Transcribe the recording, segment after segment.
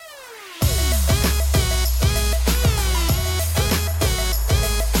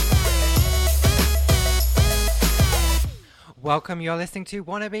Welcome, you're listening to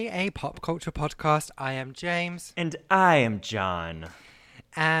Wannabe, a pop culture podcast. I am James. And I am John.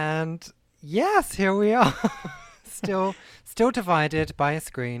 And yes, here we are. still divided by a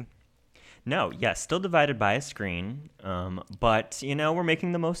screen. No, yes, still divided by a screen. But, we're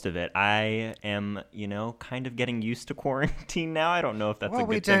making the most of it. I am, kind of getting used to quarantine now. I don't know if that's a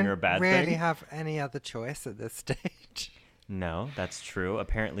good thing or a bad thing. We don't really have any other choice at this stage. No, that's true.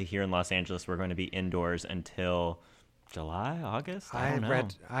 Apparently here in Los Angeles, we're going to be indoors until July, August? I don't know.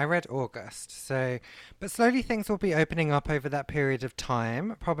 I read August. But slowly things will be opening up over that period of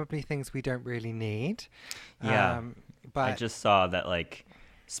time. Probably things we don't really need. Yeah. But I just saw that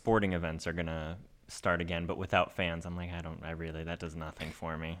sporting events are going to start again, but without fans. I'm like, that does nothing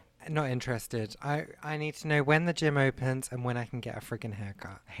for me. Not interested. I need to know when the gym opens and when I can get a friggin'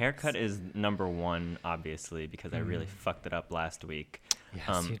 haircut. Haircut is number one, obviously, because I really fucked it up last week.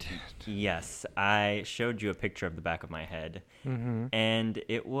 Yes, you did. Yes, I showed you a picture of the back of my head, and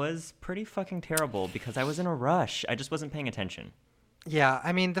it was pretty fucking terrible because I was in a rush. I just wasn't paying attention. Yeah,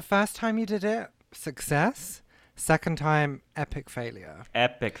 I mean, the first time you did it, success. Second time, epic failure.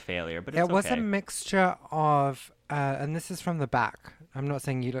 Epic failure, but it's It was okay. a mixture of, and this is from the back. I'm not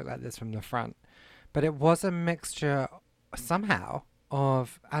saying you look like this from the front, but it was a mixture somehow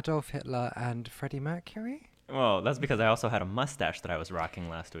of Adolf Hitler and Freddie Mercury. Well, that's because I also had a mustache that I was rocking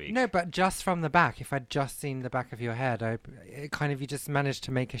last week. No, but just from the back. If I'd just seen the back of your head, you just managed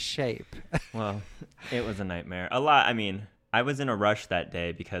to make a shape. Well, it was a nightmare. I was in a rush that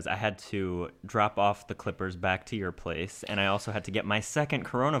day because I had to drop off the clippers back to your place, and I also had to get my second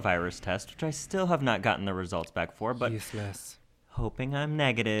coronavirus test, which I still have not gotten the results back for, but Useless. hoping I'm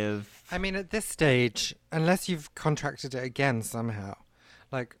negative. I mean, at this stage, unless you've contracted it again somehow,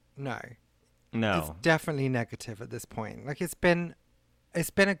 no. No. It's definitely negative at this point. It's been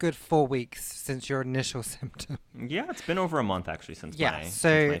a good 4 weeks since your initial symptom. Yeah, it's been over a month actually since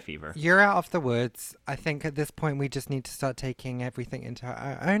So my fever. you're out of the woods. I think at this point we just need to start taking everything into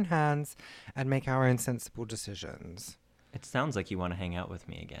our own hands and make our own sensible decisions. It sounds like you want to hang out with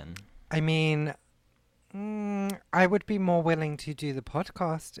me again. I mean, I would be more willing to do the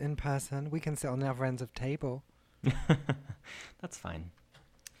podcast in person. We can sit on the other ends of the table. That's fine.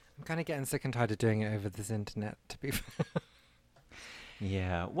 I'm kind of getting sick and tired of doing it over this internet, to be fair.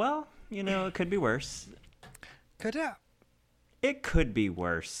 Yeah, well, it could be worse. Could it? It could be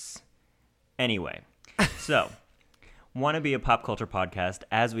worse. Anyway, so, Wanna Be a Pop Culture Podcast,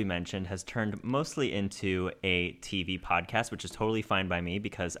 as we mentioned, has turned mostly into a TV podcast, which is totally fine by me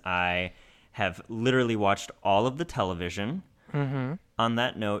because I have literally watched all of the television. Mm-hmm. On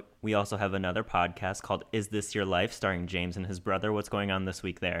that note, we also have another podcast called Is This Your Life, starring James and his brother. What's going on this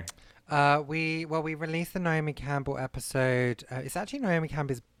week there? We released the Naomi Campbell episode. It's actually Naomi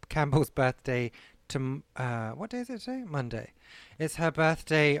Campbell's birthday. What day is it today? Monday. It's her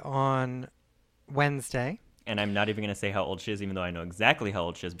birthday on Wednesday. And I'm not even going to say how old she is, even though I know exactly how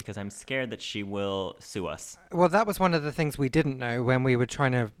old she is, because I'm scared that she will sue us. Well, that was one of the things we didn't know when we were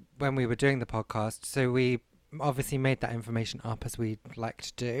doing the podcast. So we obviously made that information up as we like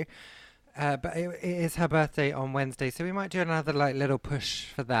to do. But it is her birthday on Wednesday, so we might do another little push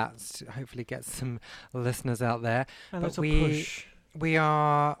for that to hopefully get some listeners out there. But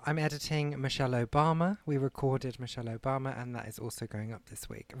I'm editing Michelle Obama. We recorded Michelle Obama, and that is also going up this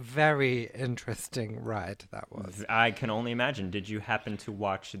week. Very interesting ride that was. I can only imagine. Did you happen to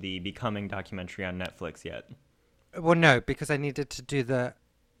watch the Becoming documentary on Netflix yet? Well, no, because I needed to do the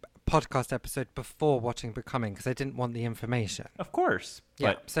podcast episode before watching Becoming because I didn't want the information. Of course.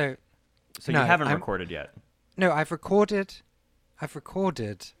 Yeah. But So you haven't recorded yet? No, I've recorded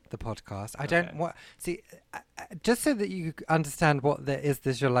the podcast. I don't want just so that you understand what the Is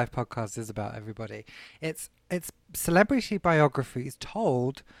This Your Life podcast is about, everybody. It's celebrity biographies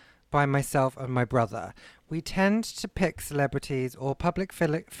told by myself and my brother. We tend to pick celebrities or public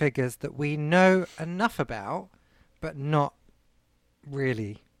figures that we know enough about, but not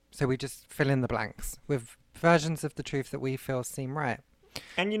really. So we just fill in the blanks with versions of the truth that we feel seem right.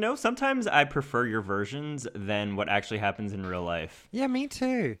 And sometimes I prefer your versions than what actually happens in real life. Yeah, me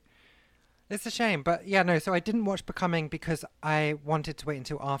too. It's a shame, but yeah, no, so I didn't watch Becoming because I wanted to wait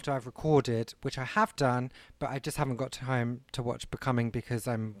until after I've recorded, which I have done, but I just haven't got time to watch Becoming because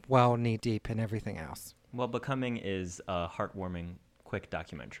I'm well knee-deep in everything else. Well, Becoming is a heartwarming, quick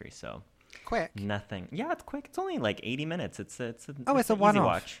documentary, so... Quick? Nothing. Yeah, it's quick. It's only 80 minutes. It's a an easy one-off.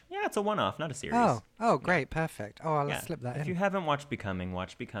 watch. Yeah, it's a one-off, not a series. Oh, great, perfect. Oh, I'll slip that in. If you haven't watched Becoming,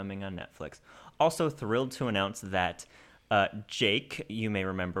 watch Becoming on Netflix. Also thrilled to announce that Jake, you may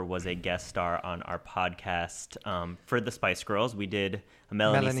remember, was a guest star on our podcast for the Spice Girls. We did a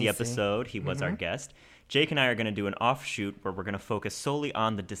Melanie C episode. He was our guest. Jake and I are going to do an offshoot where we're going to focus solely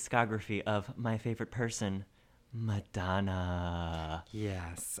on the discography of my favorite person, Madonna.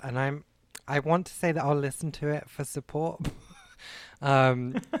 Yes, and I want to say that I'll listen to it for support.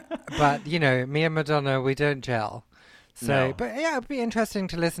 But, you know, me and Madonna, we don't gel. So, No. but yeah, it'd be interesting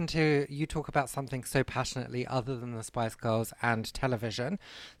to listen to you talk about something so passionately other than the Spice Girls and television.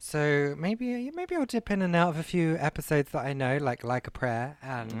 So maybe I'll dip in and out of a few episodes that I know, like a Prayer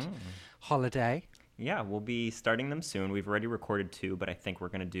and Holiday. Yeah, we'll be starting them soon. We've already recorded 2, but I think we're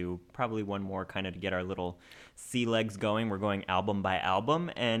going to do probably one more kind of to get our little sea legs going. We're going album by album,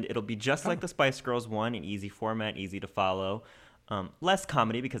 and it'll be just like the Spice Girls one, an easy format, easy to follow. Less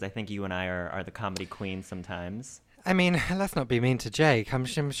comedy, because I think you and I are the comedy queens sometimes. I mean, let's not be mean to Jake. I'm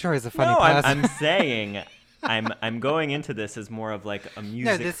sure he's a funny No, person. I'm saying I'm going into this as more of like a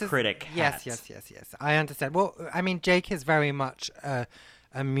music critic hat. Yes. I understand. Well, I mean, Jake is very much a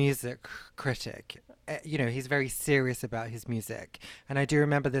music critic. You know, he's very serious about his music. And I do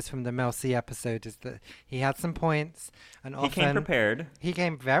remember this from the Mel C episode, is that he had some points, and often... He came prepared. He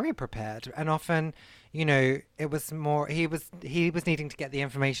came very prepared. And often, you know, it was more... He was needing to get the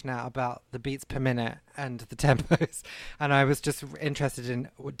information out about the beats per minute and the tempos. And I was just interested in,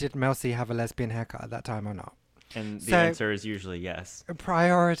 did Mel C have a lesbian haircut at that time or not? And the answer is usually yes.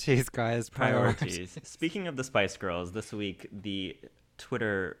 Priorities, guys. Priorities. Speaking of the Spice Girls, this week the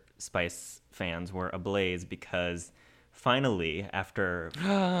Twitter Spice fans were ablaze because finally, after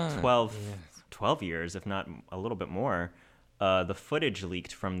 12 years, if not a little bit more, the footage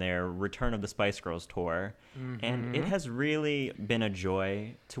leaked from their Return of the Spice Girls tour. And it has really been a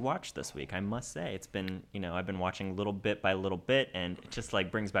joy to watch this week, I must say. It's been, you know, I've been watching little bit by little bit, and it just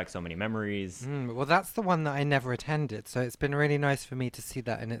like brings back so many memories. Well, that's the one that I never attended, so it's been really nice for me to see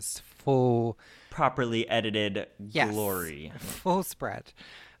that in its full... Properly edited glory. Full spread.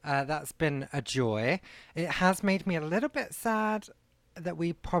 That's been a joy. It has made me a little bit sad that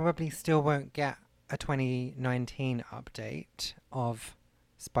we probably still won't get a 2019 update of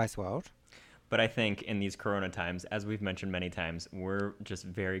Spice World. But I think in these Corona times, as we've mentioned many times, we're just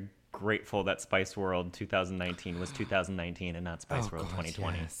very grateful that Spice World 2019 was 2019 and not Spice World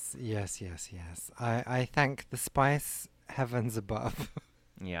 2020. Yes. I thank the Spice heavens above.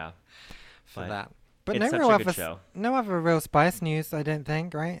 Yeah. For that. But it's such a good show. No other real Spice news, I don't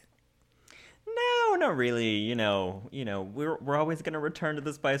think, right? No, not really. You know, we're always going to return to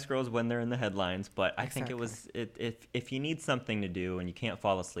the Spice Girls when they're in the headlines. But I think it was if you need something to do and you can't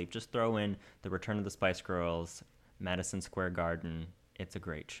fall asleep, just throw in the Return of the Spice Girls, Madison Square Garden. It's a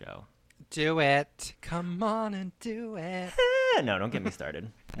great show. Do it. Come on and do it. No, don't get me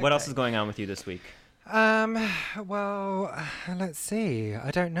started. What else is going on with you this week? Well, let's see. I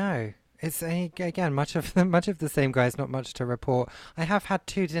don't know. It's again much of the same, guys. Not much to report. I have had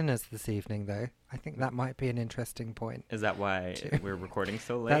 2 dinners this evening, though. I think that might be an interesting point. Is that why we're recording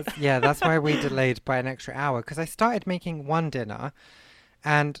so late? That's why we delayed by an extra hour, because I started making one dinner,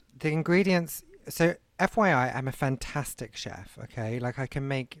 and the ingredients. So, FYI, I'm a fantastic chef. Okay, like I can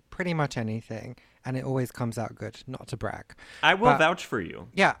make pretty much anything, and it always comes out good. Not to brag. I will vouch for you.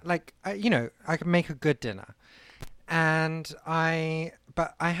 Yeah, like I can make a good dinner.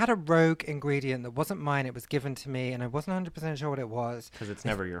 But I had a rogue ingredient that wasn't mine. It was given to me, and I wasn't 100% sure what it was. Because it's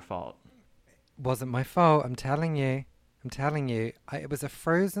never your fault. Wasn't my fault. I'm telling you. It was a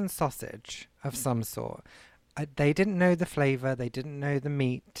frozen sausage of some sort. They didn't know the flavor. They didn't know the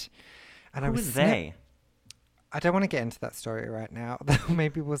meat. And Who was they? I don't want to get into that story right now.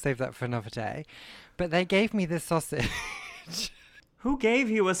 Maybe we'll save that for another day. But they gave me this sausage. Who gave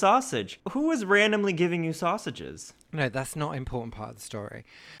you a sausage? Who was randomly giving you sausages? No, that's not an important part of the story.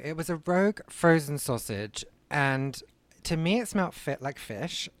 It was a rogue frozen sausage, and to me it smelled like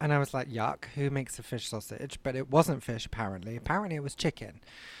fish, and I was like, yuck, who makes a fish sausage? But it wasn't fish, apparently. Apparently it was chicken.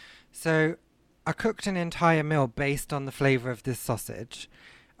 So I cooked an entire meal based on the flavor of this sausage,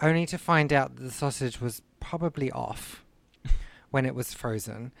 only to find out that the sausage was probably off when it was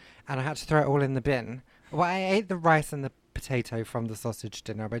frozen, and I had to throw it all in the bin. Well, I ate the rice and the potato from the sausage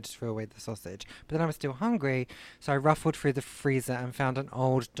dinner, but I just threw away the sausage. But then I was still hungry, so I ruffled through the freezer and found an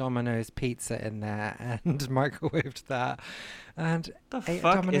old Domino's pizza in there and microwaved that. And the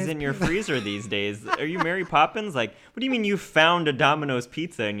fuck is in your freezer these days? Are you Mary Poppins? Like, what do you mean you found a Domino's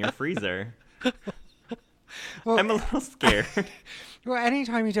pizza in your freezer? Well, I'm a little scared. Well,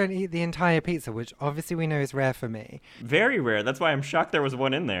 anytime you don't eat the entire pizza, which obviously we know is rare for me. Very rare. That's why I'm shocked there was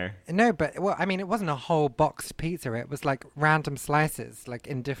one in there. No, but, well, I mean, it wasn't a whole boxed pizza. It was like random slices, like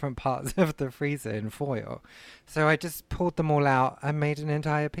in different parts of the freezer in foil. So I just pulled them all out and made an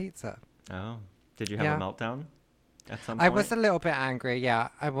entire pizza. Oh. Did you have Yeah. a meltdown at some I point? was a little bit angry. Yeah,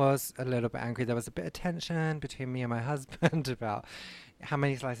 I was a little bit angry. There was a bit of tension between me and my husband about how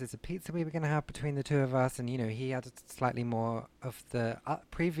many slices of pizza we were going to have between the two of us. And, he had slightly more of the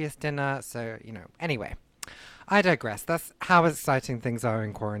previous dinner. So, anyway, I digress. That's how exciting things are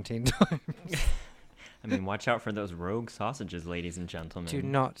in quarantine time. I mean, watch out for those rogue sausages, ladies and gentlemen. Do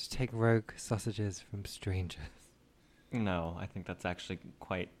not take rogue sausages from strangers. No, I think that's actually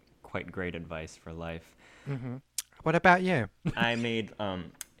quite great advice for life. Hmm. What about you? I made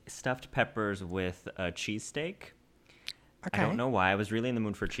stuffed peppers with a cheesesteak. Okay. I don't know why. I was really in the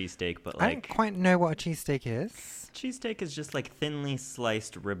mood for cheesesteak, but I don't quite know what a cheesesteak is. cheesesteak is just like thinly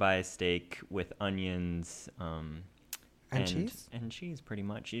sliced ribeye steak with onions And cheese? and cheese, pretty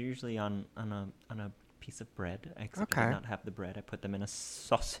much. Usually on a piece of bread. Except I Okay. did not have the bread. I put them in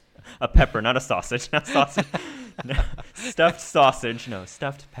a pepper, not a sausage, not sausage. No, stuffed sausage, no,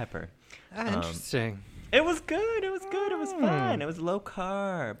 stuffed pepper. Interesting. It was good. It was good. It was fun. It was low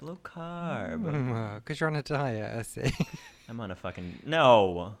carb. Because you're on a diet, I see. I'm on a fucking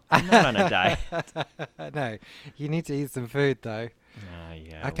no. I'm not on a diet. No, you need to eat some food, though.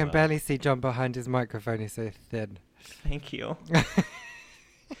 Yeah. I can well, barely see John behind his microphone. He's so thin. Thank you.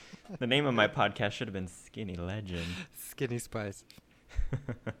 The name of my podcast should have been Skinny Legend. Skinny Spice.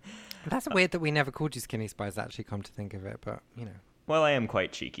 That's weird that we never called you Skinny Spice, actually, come to think of it. But, Well, I am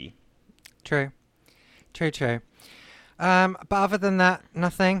quite cheeky. True. But other than that,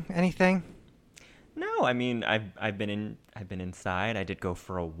 nothing? Anything? No, I mean I've been inside. I did go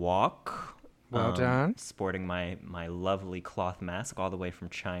for a walk. Well done. Sporting my lovely cloth mask all the way from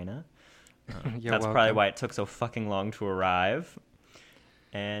China. You're That's probably welcome. why it took so fucking long to arrive.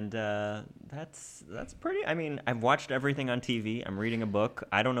 And that's pretty. I mean, I've watched everything on TV. I'm reading a book.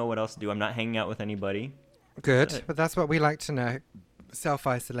 I don't know what else to do. I'm not hanging out with anybody. Good, but that's what we like to know.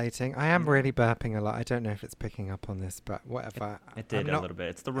 Self-isolating. I am really burping a lot. I don't know if it's picking up on this, but whatever. It did a little bit.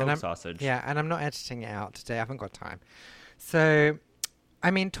 It's the rogue sausage. Yeah, and I'm not editing it out today. I haven't got time. So,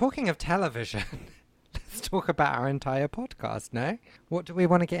 I mean, talking of television, let's talk about our entire podcast, no? What do we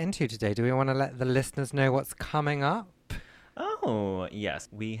want to get into today? Do we want to let the listeners know what's coming up? Oh, yes.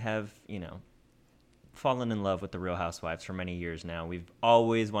 We have, fallen in love with the Real Housewives for many years now. We've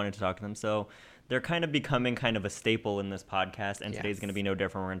always wanted to talk to them, so they're kind of becoming kind of a staple in this podcast, and today's going to be no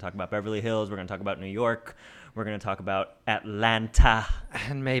different. We're going to talk about Beverly Hills. We're going to talk about New York. We're going to talk about Atlanta.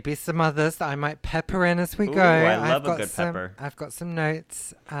 And maybe some others that I might pepper in as we Ooh, go. I love I've a got good some, pepper. I've got some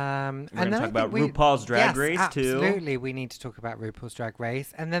notes. We're going to talk about RuPaul's Drag Race, too. Absolutely, we need to talk about RuPaul's Drag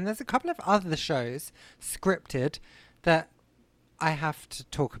Race. And then there's a couple of other shows, scripted, that I have to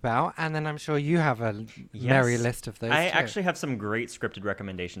talk about. And then I'm sure you have a merry list of those, I too. actually have some great scripted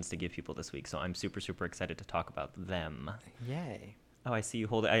recommendations to give people this week, so I'm super, super excited to talk about them. Yay. Oh, I see you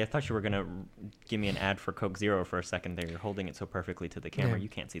hold it. I thought you were going to give me an ad for Coke Zero for a second there. You're holding it so perfectly to the camera. Yeah. You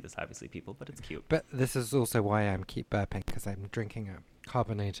can't see this, obviously, people, but it's cute. But this is also why I keep burping, because I'm drinking a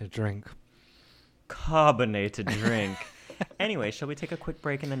carbonated drink. Carbonated drink. Anyway, shall we take a quick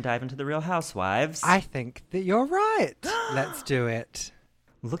break and then dive into the Real Housewives? I think that you're right. Let's do it.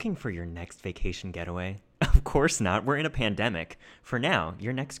 Looking for your next vacation getaway? Of course not. We're in a pandemic. For now,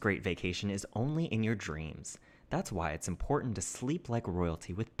 your next great vacation is only in your dreams. That's why it's important to sleep like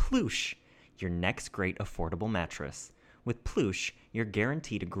royalty with Ploosh, your next great affordable mattress. With Ploosh, you're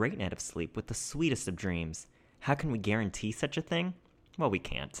guaranteed a great night of sleep with the sweetest of dreams. How can we guarantee such a thing? Well, we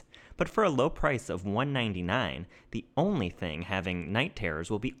can't. But for a low price of $199, the only thing having night terrors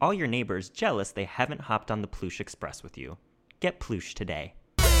will be all your neighbors jealous they haven't hopped on the Ploosh Express with you. Get Ploosh today.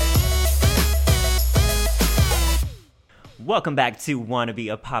 Welcome back to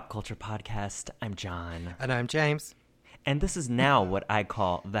Wannabe, a pop culture podcast. I'm John. And I'm James. And this is now what I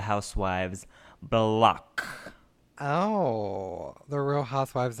call the Housewives Block. Oh, the Real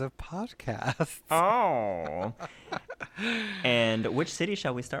Housewives of podcasts. Oh. And which city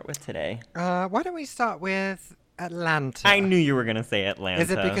shall we start with today? Why don't we start with Atlanta? I knew you were going to say Atlanta. Is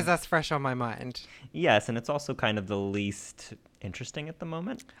it because that's fresh on my mind? Yes, and it's also kind of the least interesting at the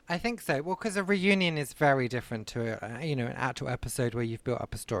moment. I think so. Well, because a reunion is very different to, an actual episode where you've built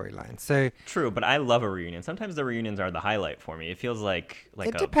up a storyline. So True, but I love a reunion. Sometimes the reunions are the highlight for me. It feels like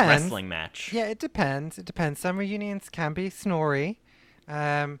It a depends. wrestling match. yeah, it depends. Some reunions can be snory.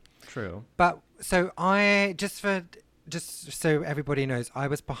 True. But so I, just for just so everybody knows, I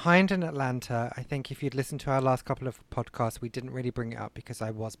was behind in Atlanta. I think if you'd listened to our last couple of podcasts, we didn't really bring it up because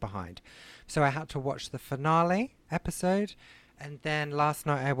I was behind. So I had to watch the finale episode. And then last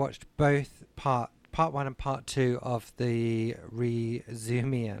night I watched both part one and part two of the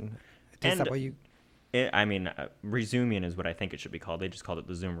Resumian. Is that what you... Resumian is what I think it should be called. They just called it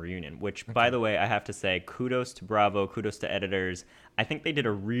the Zoom Reunion, which, by the way, I have to say, kudos to Bravo, kudos to editors. I think they did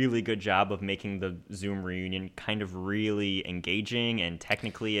a really good job of making the Zoom Reunion kind of really engaging, and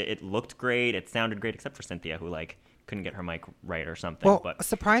technically it looked great. It sounded great, except for Cynthia, who, like, couldn't get her mic right or something. Well, but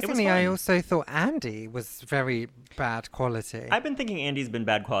surprisingly, I also thought Andy was very bad quality. I've been thinking Andy's been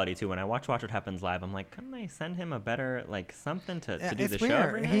bad quality, too. When I watch What Happens Live, I'm like, couldn't they send him a better, like, something to do the show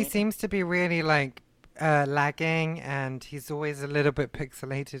every night? He seems to be really, like... lagging, and he's always a little bit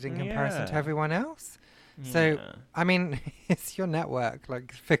pixelated in comparison to everyone else. So, I mean, it's your network.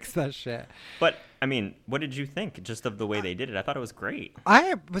 Like, fix that shit. But, I mean, what did you think just of the way they did it? I thought it was great.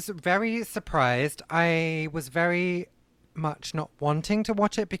 I was very surprised. I was very much not wanting to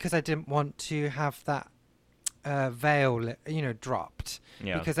watch it because I didn't want to have that veil, dropped.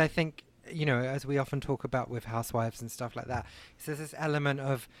 Yeah. Because I think, as we often talk about with housewives and stuff like that, there's this element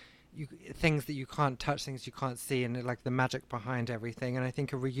of things that you can't touch, things you can't see, and like the magic behind everything. And I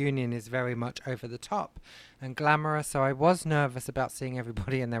think a reunion is very much over the top and glamorous. So I was nervous about seeing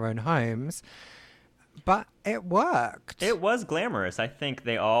everybody in their own homes, but it worked. It was glamorous. I think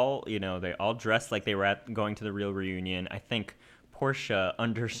they all dressed like they were going to the real reunion. I think Portia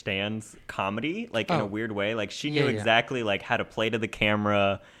understands comedy, like in a weird way. Like she knew exactly like how to play to the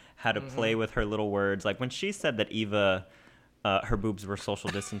camera, how to play with her little words. Like when she said that Eva, her boobs were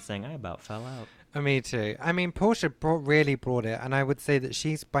social distancing, I about fell out. Me too. I mean, Portia really brought it, and I would say that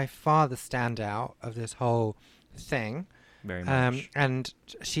she's by far the standout of this whole thing. Very much. And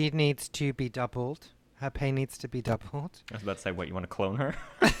she needs to be doubled. Her pay needs to be doubled. I was about to say, what, you want to clone her?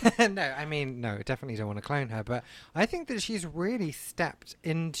 No, definitely don't want to clone her. But I think that she's really stepped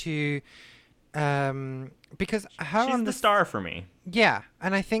into... because she's the star for me. Yeah,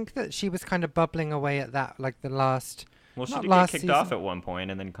 and I think that she was kind of bubbling away at that, like the last... Well, she did get kicked off at one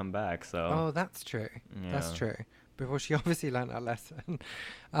point and then come back, so... Oh, that's true. Yeah. That's true. Before she obviously learned her lesson.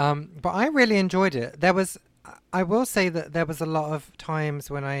 But I really enjoyed it. I will say that there was a lot of times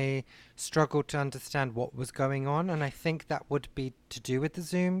when I struggled to understand what was going on, and I think that would be to do with the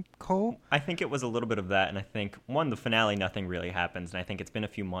Zoom call. I think it was a little bit of that, and I think, the finale, nothing really happens, and I think it's been a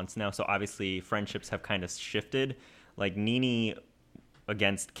few months now, so obviously friendships have kind of shifted. Like, Nene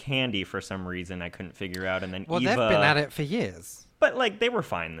against Candy for some reason I couldn't figure out, and then Eva... they've been at it for years. But, like, they were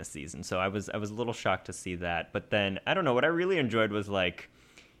fine this season, so I was a little shocked to see that. But then, I don't know, what I really enjoyed was, like,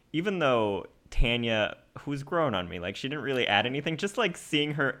 even though Tanya, who's grown on me, like, she didn't really add anything, just, like,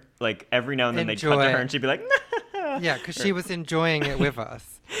 seeing her, like, every now and then they'd cut to her and she'd be like, nah. Yeah, because she was enjoying it with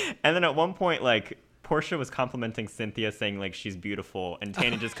us. And then at one point, like, Portia was complimenting Cynthia, saying, like, she's beautiful, and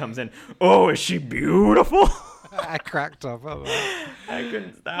Tanya just comes in, oh, is she beautiful? I cracked up. I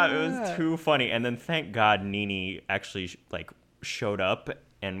couldn't stop. It was too funny. And then thank God Nene actually, like, showed up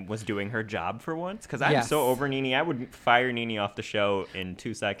and was doing her job for once, because I'm so over Nene. I would fire Nene off the show in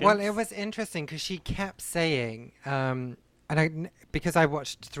 2 seconds. Well, it was interesting because she kept saying, because I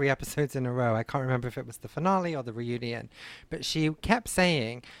watched 3 episodes in a row, I can't remember if it was the finale or the reunion, but she kept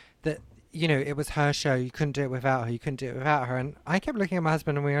saying that, it was her show. You couldn't do it without her. And I kept looking at my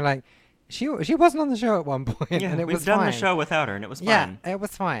husband and we were like, she wasn't on the show at one point. Yeah, and we've done the show without her and it was fine. Yeah, it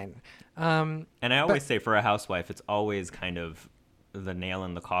was fine. And I always say for a housewife, it's always kind of the nail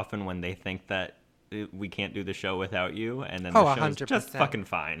in the coffin when they think that we can't do the show without you, and then the show's 100%. Just fucking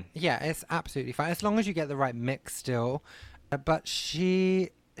fine. Yeah, it's absolutely fine as long as you get the right mix still. But she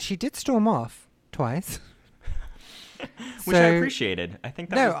did storm off twice. Which I appreciated. I think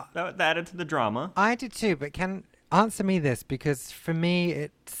that added to the drama. I did too, but answer me this, because for me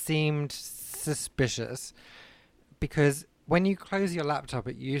it seemed suspicious, because when you close your laptop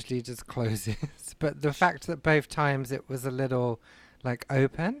it usually just closes, but the fact that both times it was a little like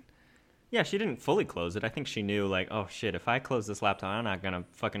open. Yeah, she didn't fully close it. I think she knew, like, oh shit, if I close this laptop I'm not gonna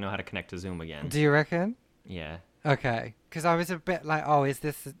fucking know how to connect to Zoom again. Do you reckon? Yeah. Okay, because I was a bit like, oh, is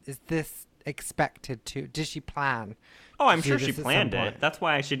this expected to? Did she plan? Oh, I'm sure she planned it. That's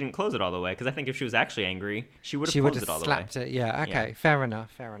why she didn't close it all the way, because I think if she was actually angry, she would have closed it all the way. Slapped it. Yeah. Okay. Yeah. Fair enough.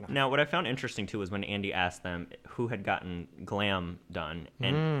 Now, what I found interesting too was when Andy asked them who had gotten glam done,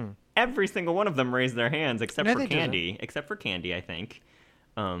 and every single one of them raised their hands except for Candy. Except for Candy, I think,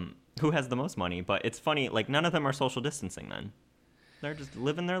 who has the most money. But it's funny, like none of them are social distancing. Then they're just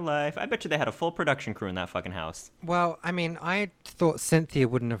living their life. I bet you they had a full production crew in that fucking house. Well, I mean, I thought Cynthia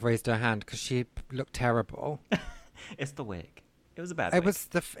wouldn't have raised her hand because she looked terrible. It's the wig. It was a bad It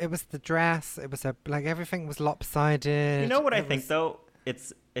wig. was the dress. It was like everything was lopsided. You know what I It think was- though?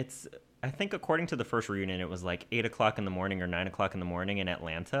 It's I think according to the first reunion, it was like 8 o'clock in the morning or 9 o'clock in the morning in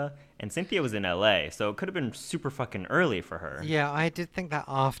Atlanta, and Cynthia was in LA, so it could have been super fucking early for her. Yeah, I did think that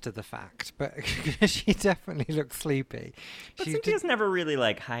after the fact, but she definitely looked sleepy. But She Cynthia's never really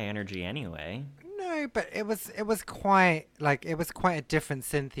like high energy anyway. No, but it was quite like it was quite a different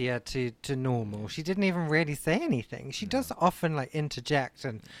Cynthia to normal. She didn't even really say anything. She does often like interject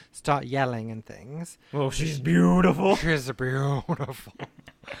and start yelling and things. Well, she's beautiful. She's beautiful.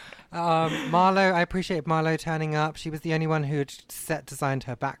 Marlo, I appreciate Marlo turning up. She was the only one who had designed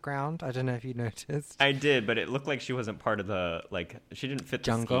her background. I don't know if you noticed. I did, but it looked like she wasn't part of the she didn't fit the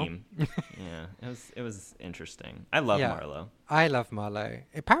Jungle. scheme. Yeah, it was interesting. I love Yeah. Marlo. I love Marlo.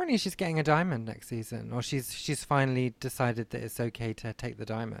 Apparently, she's getting a diamond next season, or she's finally decided that it's okay to take the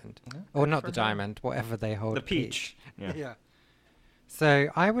diamond, or not for the her. diamond, whatever they hold. The peach. Yeah. Yeah. So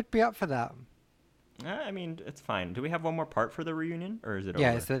I would be up for that. I mean, it's fine. Do we have one more part for the reunion, or is it Yeah,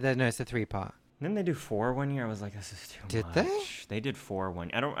 over? it's a 3-part. Didn't they do 4 one year? I was like, this is too Did much. they? They did 4 one.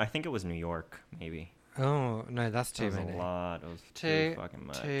 I think it was New York, maybe. Oh no, that's That too was many. a lot. It was Too too fucking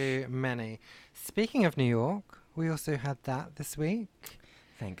much. Too many. Speaking of New York, we also had that this week.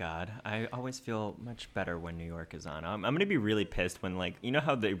 Thank God. I always feel much better when New York is on. I'm gonna be really pissed when you know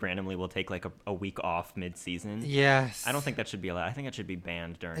how they randomly will take like a week off mid-season. Yes. I don't think that should be allowed. I think it should be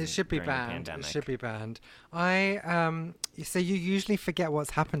banned during. It should be during the banned. pandemic. It should be banned. So you usually forget what's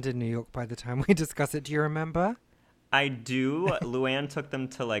happened in New York by the time we discuss it. Do you remember? I do. Luann took them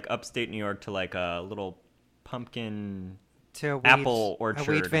to upstate New York to a little pumpkin. To a weed, Apple A weed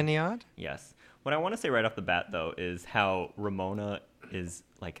orchard. vineyard. Yes. What I want to say right off the bat though is how Ramona is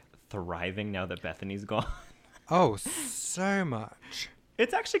thriving now that Bethany's gone. Oh, so much.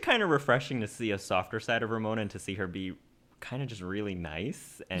 It's actually kind of refreshing to see a softer side of Ramona and to see her be kind of just really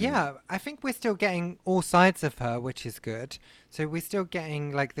nice. And Yeah, I think we're still getting all sides of her, which is good. So we're still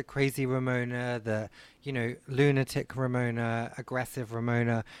getting the crazy Ramona, the lunatic Ramona, aggressive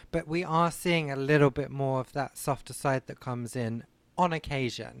Ramona, but we are seeing a little bit more of that softer side that comes in on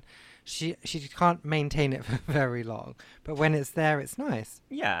occasion. She can't maintain it for very long, but when it's there, it's nice.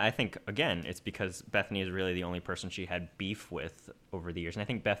 Yeah, I think, again, it's because Bethany is really the only person she had beef with over the years. And I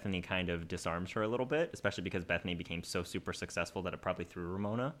think Bethany kind of disarms her a little bit, especially because Bethany became so super successful that it probably threw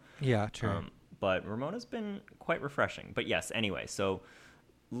Ramona. Yeah, true. But Ramona's been quite refreshing. But yes, anyway, so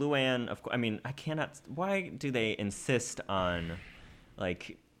Luann, of course, I mean, I cannot, why do they insist on,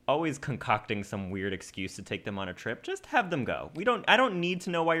 always concocting some weird excuse to take them on a trip? Just have them go. I don't need to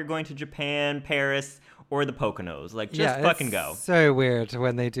know why you're going to Japan, Paris, or the Poconos. Just fucking go. So weird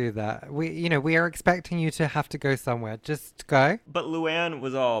when they do that. We are expecting you to have to go somewhere. Just go. But Luann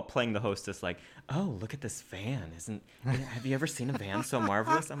was all playing the hostess oh, look at this van. Have you ever seen a van so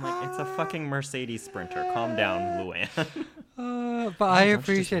marvelous? I'm like, it's a fucking Mercedes Sprinter. Calm down, Luann. But I Don't you just love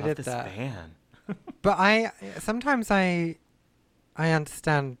appreciated this that. van? But sometimes I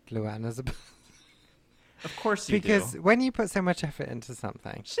understand Luann as a Of course you because do. when you put so much effort into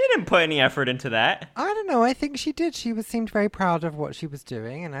something, She didn't put any effort into that. I don't know. I think she did. Seemed very proud of what she was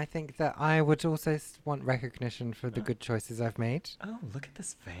doing, and I think that I would also want recognition for the good choices I've made. Oh, look at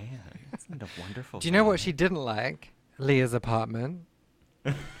this van. Isn't it a wonderful Do you know what van? she didn't like? Leah's apartment.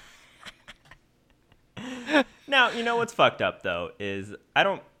 Now, you know what's fucked up, though, is I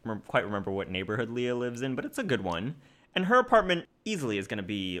don't quite remember what neighborhood Leah lives in, but it's a good one. And her apartment easily is going to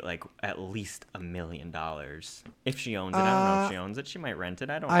be, at least $1 million. If she owns it. I don't know if she owns it. She might rent it.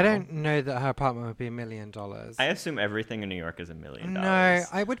 I don't know. I don't know that her apartment would be $1 million. I assume everything in New York is $1 million. No,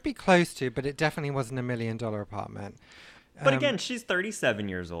 I would be close to, but it definitely wasn't $1 million apartment. But again, she's 37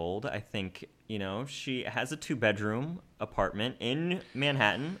 years old. I think, she has a 2-bedroom apartment in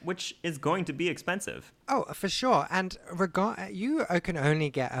Manhattan, which is going to be expensive. Oh, for sure. And you can only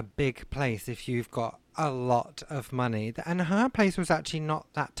get a big place if you've got a lot of money. And her place was actually not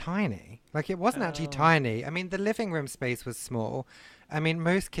that tiny. It wasn't actually tiny. I mean, the living room space was small. I mean,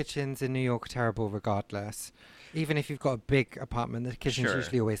 most kitchens in New York are terrible regardless. Even if you've got a big apartment, the kitchen's Sure.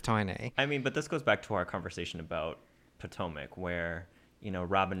 usually always tiny. I mean, but this goes back to our conversation about Potomac, where,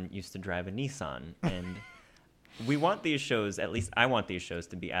 Robin used to drive a Nissan. And we want these shows, at least I want these shows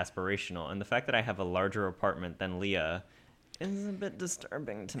to be aspirational. And the fact that I have a larger apartment than Leah is a bit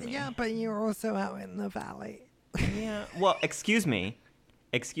disturbing to me. Yeah, but you're also out in the valley. Yeah. Well, excuse me.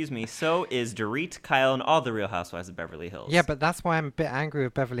 So is Dorit, Kyle, and all the Real Housewives of Beverly Hills. Yeah, but that's why I'm a bit angry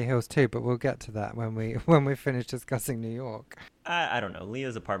with Beverly Hills too. But we'll get to that when we finish discussing New York. I don't know.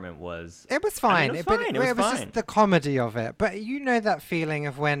 Leah's apartment was... It was fine. it was fine. It was it was fine. just the comedy of it. But you know that feeling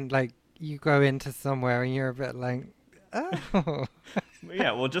of when you go into somewhere and you're a bit like, oh.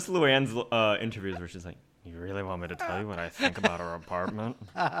 Yeah, well, just Luann's interviews where she's like, "You really want me to tell you what I think about our apartment?"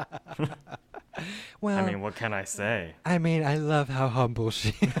 Well, I mean, what can I say? I mean, I love how humble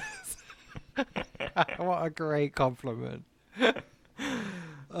she is. What a great compliment.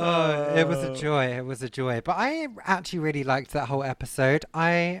 Oh, it was a joy. It was a joy. But I actually really liked that whole episode.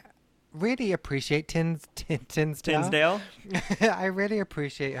 I really appreciate Tinsdale. Tinsdale? I really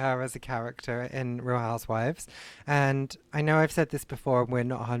appreciate her as a character in Real Housewives. And I know I've said this before and we're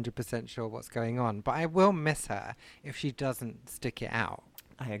not 100% sure what's going on, but I will miss her if she doesn't stick it out.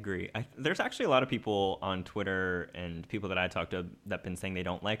 I agree. There's actually a lot of people on Twitter and people that I talk to that have been saying they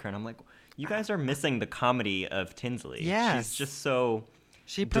don't like her. And I'm like, you guys are missing the comedy of Tinsley. Yes. She's just so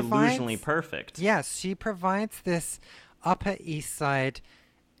She delusionally perfect. Yes, she provides this Upper East Side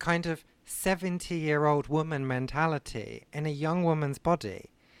kind of 70-year-old woman mentality in a young woman's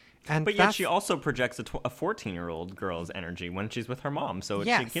body. But yet she also projects a 14-year-old girl's energy when she's with her mom. So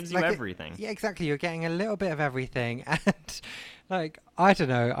yes, it gives you everything. Yeah, exactly. You're getting a little bit of everything. And, like, I don't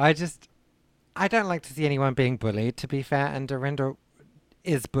know. I don't like to see anyone being bullied, to be fair. And Dorinda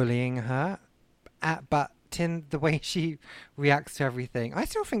is bullying her. But the way she reacts to everything, I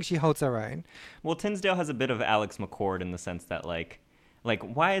still think she holds her own. Well, Tinsdale has a bit of Alex McCord in the sense that, like,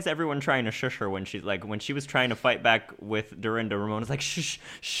 why is everyone trying to shush her when she's like, when she was trying to fight back with Dorinda, Ramona's like, shh,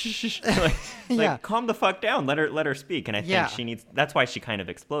 shh, shh. Yeah. Calm the fuck down. Let her speak. And I think that's why she kind of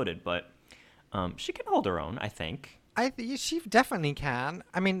exploded. But she can hold her own, I think. She definitely can.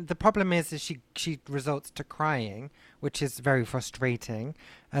 I mean, the problem is she resorts to crying, which is very frustrating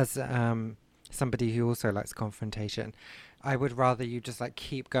as somebody who also likes confrontation. I would rather you just like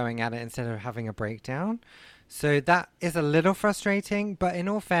keep going at it instead of having a breakdown. So that is a little frustrating, but in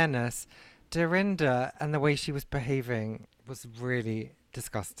all fairness, Dorinda and the way she was behaving was really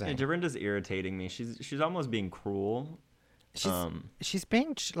disgusting. Yeah, Dorinda's irritating me. She's almost being cruel. She's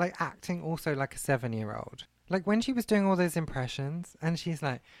being like acting also like a 7-year-old. Like when she was doing all those impressions, and she's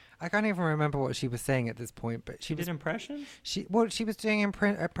like, I can't even remember what she was saying at this point, but she did impressions. She was doing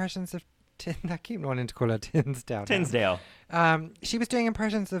impressions of. I keep wanting to call her Tinsdale. Tinsdale. She was doing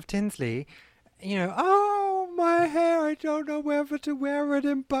impressions of Tinsley. You know, oh, my hair, I don't know whether to wear it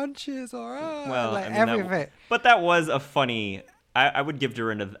in bunches or everything. But that was a funny. I would give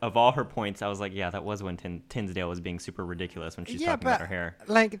Dorinda, of all her points, I was like, yeah, that was when Tinsdale was being super ridiculous when she's talking about her hair.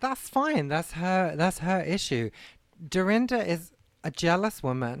 Like, that's fine. That's her issue. Dorinda is a jealous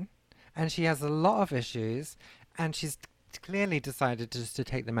woman, and she has a lot of issues, and she's clearly decided just to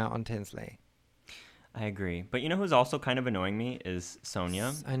take them out on Tinsley. I agree. But you know who's also kind of annoying me is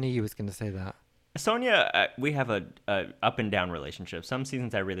Sonia. I knew you was going to say that. Sonia, we have a up and down relationship. Some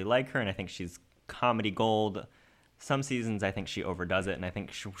seasons I really like her, and I think she's comedy gold. Some seasons I think she overdoes it, and I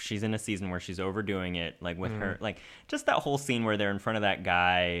think she's in a season where she's overdoing it, like with her, like just that whole scene where they're in front of that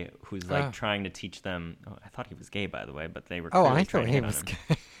guy who's like trying to teach them. Oh, I thought he was gay, by the way, but they were. Oh, I thought he was gay.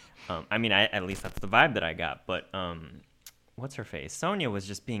 I mean, at least that's the vibe that I got. But what's her face? Sonia was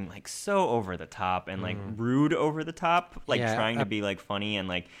just being like so over the top and like rude over the top, like trying to be like funny and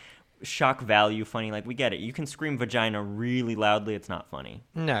like shock value funny. Like, we get it. You can scream vagina really loudly. It's not funny.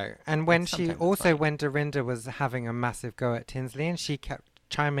 No. And when when Dorinda was having a massive go at Tinsley and she kept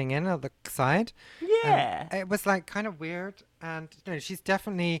chiming in on the side. Yeah. It was like kind of weird. And she's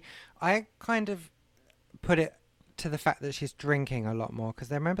definitely, I kind of put it to the fact that she's drinking a lot more,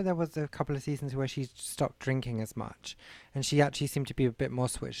 because I remember there was a couple of seasons where she stopped drinking as much and she actually seemed to be a bit more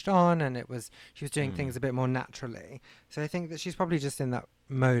switched on, and she was doing things a bit more naturally. So I think that she's probably just in that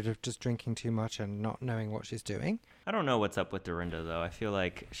mode of just drinking too much and not knowing what she's doing. I don't know what's up with Dorinda though. I feel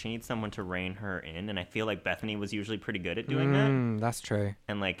like she needs someone to rein her in, and I feel like Bethany was usually pretty good at doing that. That's true.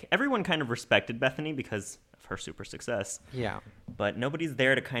 And like everyone kind of respected Bethany because of her super success. Yeah. But nobody's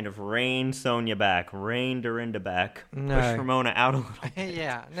there to kind of rein Sonia back, rein Dorinda back, push Ramona out a little bit.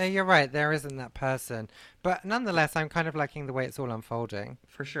 Yeah. No, you're right. There isn't that person. But nonetheless, I'm kind of liking the way it's all unfolding.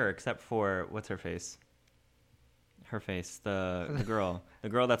 For sure, except for, what's her face? Her face, the girl. The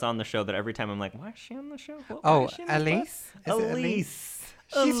girl that's on the show that every time I'm like, why is she on the show? Elise? Elise.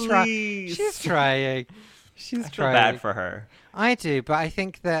 She's trying. She's trying. I feel bad for her. I do, but I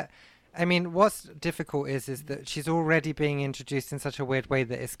think that, I mean, what's difficult is that she's already being introduced in such a weird way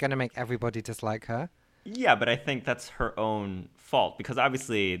that it's going to make everybody dislike her. Yeah, but I think that's her own fault, because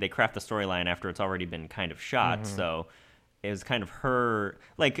obviously they craft the storyline after it's already been kind of shot. So it was kind of her,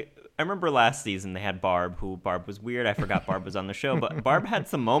 like, I remember last season they had Barb was weird. I forgot Barb was on the show, but Barb had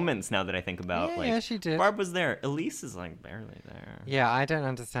some moments now that I think about. Yeah, she did. Barb was there. Elise is like barely there. Yeah, I don't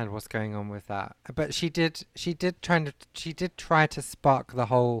understand what's going on with that. But she did try to spark the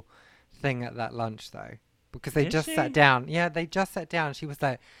whole thing at that lunch, though, because they Did just she? sat down. Yeah, they just sat down. She was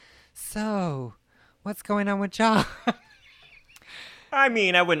like, "So, what's going on with John?" I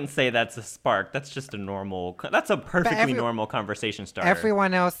mean, I wouldn't say that's a spark. That's just a normal. That's a perfectly normal conversation starter.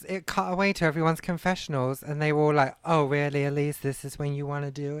 Everyone else, it cut away to everyone's confessionals, and they were all like, "Oh, really, Elise? This is when you want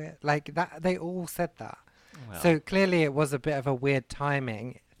to do it?" Like that. They all said that. Well, So clearly, it was a bit of a weird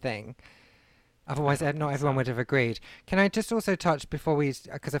timing thing. Otherwise, not everyone would have agreed. Can I just also touch before we,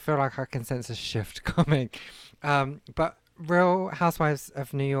 because I feel like I can sense a shift coming. But Real Housewives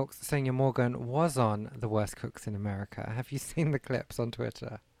of New York's Sonia Morgan was on The Worst Cooks in America. Have you seen the clips on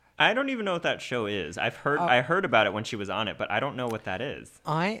Twitter? I don't even know what that show is. I heard about it when she was on it, but I don't know what that is.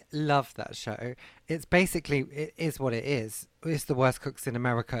 I love that show. It's basically, it is what it is. It's The Worst Cooks in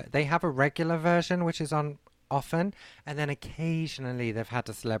America. They have a regular version, which is on often, and then occasionally they've had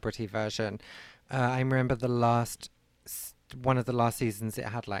a celebrity version. I remember one of the last seasons, it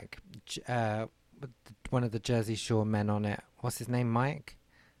had like one of the Jersey Shore men on it. What's his name? Mike?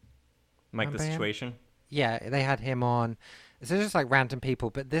 Mike, Remember the him? Situation? Yeah, they had him on. So just like random people.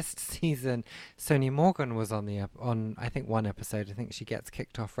 But this season, Sonia Morgan was on on I think one episode. I think she gets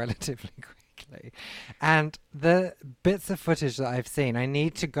kicked off relatively quickly. And the bits of footage that I've seen, I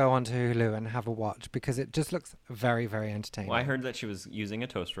need to go onto Hulu and have a watch because it just looks very, very entertaining. Well, I heard that she was using a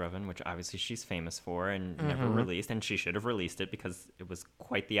toaster oven, which obviously she's famous for and never released, and she should have released it because it was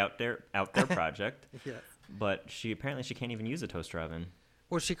quite the out there project. Yes. But she can't even use a toaster oven.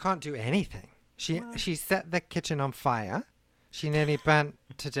 Well, she can't do anything. She set the kitchen on fire. She nearly burnt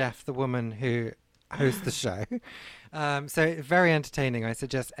to death the woman who hosts the show. So very entertaining. I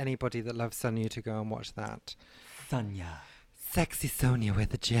suggest anybody that loves Sonia to go and watch that. Sonia. Sexy Sonia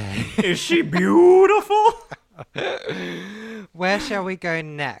with a J. Is she beautiful? Where shall we go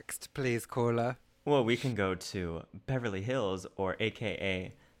next, please, caller? Well, we can go to Beverly Hills, or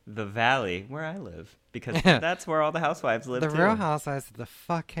AKA the Valley, where I live, because that's where all the housewives live. The too. Real Housewives of the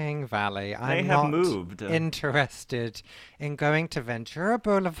fucking Valley. I'm have not moved. interested in going to Ventura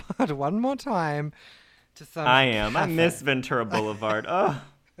Boulevard one more time. To some I am. I cafe. miss Ventura Boulevard. Oh,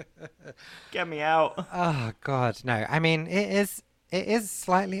 get me out. Oh God, no. I mean, it is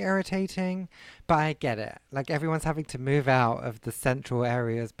slightly irritating, but I get it. Like everyone's having to move out of the central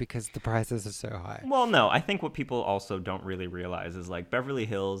areas because the prices are so high. Well, no, I think what people also don't really realize is like Beverly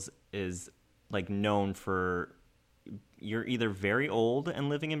Hills is like known for you're either very old and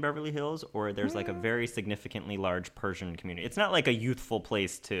living in Beverly Hills or there's like a very significantly large Persian community. It's not like a youthful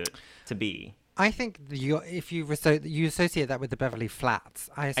place to be. I think if you associate that with the Beverly Flats.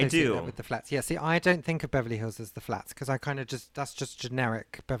 I associate that with the flats. Yeah, see, I don't think of Beverly Hills as the flats because I kind of that's just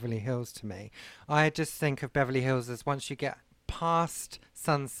generic Beverly Hills to me. I just think of Beverly Hills as once you get past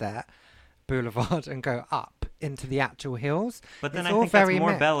Sunset Boulevard and go up into the actual hills. But then it's I all think that's very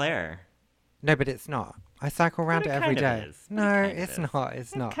more Bel Air. No, but it's not. I cycle around it every day. Is. No, it's not.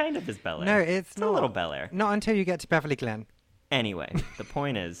 It's not. It kind of is Bel Air. No, it's not. a little Bel Air. Not until you get to Beverly Glen. Anyway, the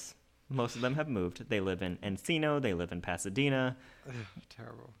point is, most of them have moved. They live in Encino. They live in Pasadena. Ugh,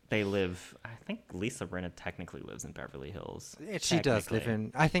 terrible. They live, I think Lisa Rinna technically lives in Beverly Hills. She does live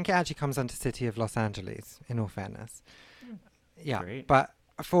in, I think it actually comes under City of Los Angeles, in all fairness. Yeah, Great. but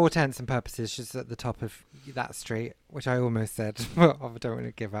for all intents and purposes, she's at the top of that street, which I almost said, but I don't want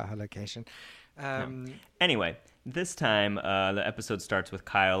to give out her location. No. Anyway, this time the episode starts with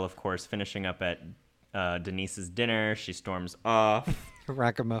Kyle, of course, finishing up at Denise's dinner. She storms off.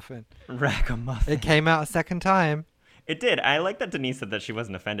 Ragamuffin. Ragamuffin. It came out a second time. It did. I like that Denise said that she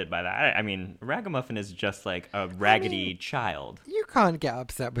wasn't offended by that. I mean, ragamuffin is just like a raggedy child. You can't get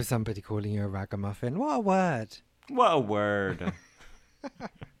upset with somebody calling you a ragamuffin. What a word. What a word.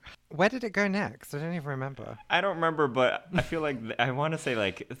 Where did it go next? I don't even remember. I don't remember, but I feel like I want to say,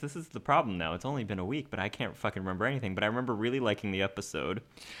 like, this is the problem now. It's only been a week, but I can't fucking remember anything. But I remember really liking the episode.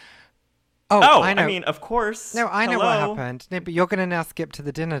 Oh, I know. I mean, of course. No, I know what happened. No, but you're going to now skip to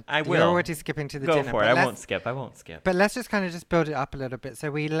the dinner. I will. You're already skipping to the Go dinner. for it. I won't skip. But let's just kind of just build it up a little bit.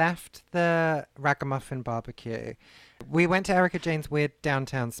 So we left the Ragamuffin barbecue. We went to Erica Jane's weird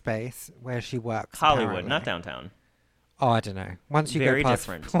downtown space where she works. Hollywood, apparently. not downtown. Oh, I don't know. Once you Very go past,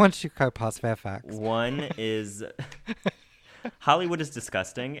 different. Once you go past Fairfax. One is Hollywood is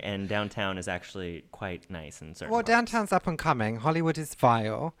disgusting, and downtown is actually quite nice in certain Well, parts. downtown's up and coming. Hollywood is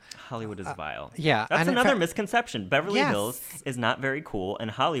vile. Hollywood is vile. Yeah. That's and in another fact- misconception. Beverly Yes. Hills is not very cool, and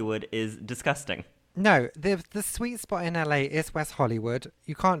Hollywood is disgusting. No, the sweet spot in LA is West Hollywood.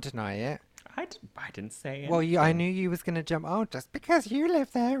 You can't deny it. I didn't say anything. Well, I knew you was going to jump. Oh, just because you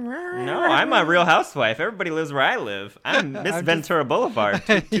live there. No, I'm a Real Housewife. Everybody lives where I live. I'm Miss Ventura Boulevard,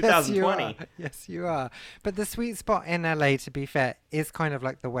 2020. Yes, you are. But the sweet spot in LA, to be fair, is kind of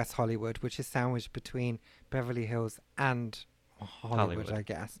like the West Hollywood, which is sandwiched between Beverly Hills and Hollywood. I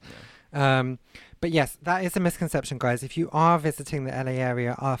guess. Yeah. But yes, that is a misconception, guys. If you are visiting the LA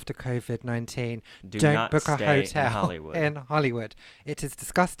area after COVID-19, don't book a hotel in Hollywood. It is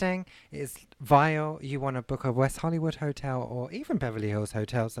disgusting. It is vile. You want to book a West Hollywood hotel, or even Beverly Hills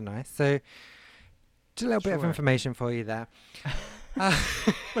hotels are nice. So just a little bit of information for you there.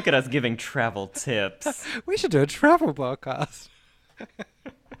 Look at us giving travel tips. We should do a travel podcast.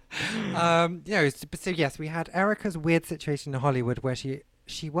 So yes, we had Erica's weird situation in Hollywood where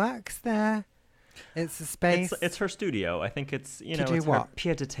she works there. It's a space. It's her studio. I think it's it's her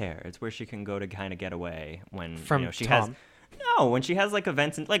pied-à-terre. It's where she can go to kind of get away when she has. No, when she has like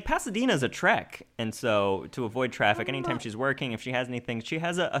events and like Pasadena's a trek, and so to avoid traffic, anytime she's working, if she has anything, she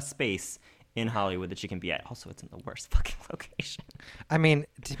has a space in Hollywood that she can be at. Also, it's in the worst fucking location. I mean,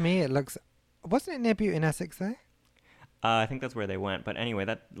 to me, it looks. Wasn't it near Butte in Essex though? I think that's where they went. But anyway,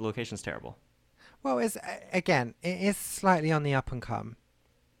 that location's terrible. Well, it is slightly on the up and come.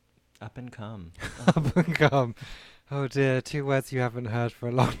 Up and come. Up and come. Oh dear, 2 words you haven't heard for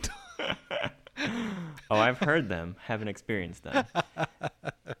a long time. Oh, I've heard them. Haven't experienced them.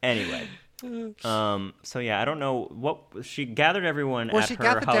 Anyway. So yeah, I don't know what she gathered everyone at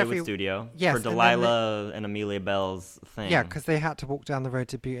her Hollywood studio for Delilah and Amelia Bell's thing. Yeah, because they had to walk down the road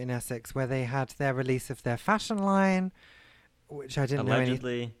to Butte in Essex, where they had their release of their fashion line, which I didn't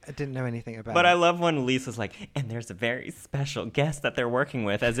know anything about. But I love when Lisa's like, and there's a very special guest that they're working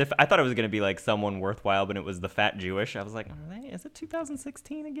with, as if I thought it was going to be like someone worthwhile, but it was the fat Jewish. I was like, is it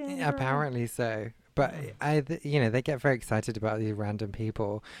 2016 again? Yeah, apparently so. But they get very excited about these random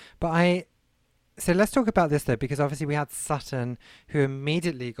people. But So let's talk about this, though, because obviously we had Sutton, who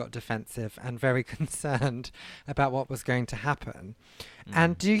immediately got defensive and very concerned about what was going to happen.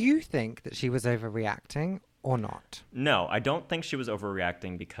 And do you think that she was overreacting or not? No, I don't think she was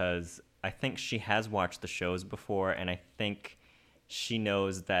overreacting, because I think she has watched the shows before, and I think she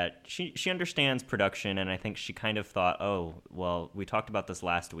knows that she understands production, and I think she kind of thought, oh, well, we talked about this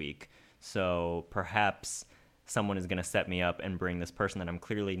last week, so perhaps someone is going to set me up and bring this person that I'm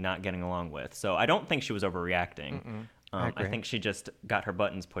clearly not getting along with. So I don't think she was overreacting. I think she just got her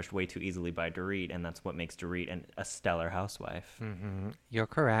buttons pushed way too easily by Dorit, and that's what makes Dorit a stellar housewife. Mm-hmm. You're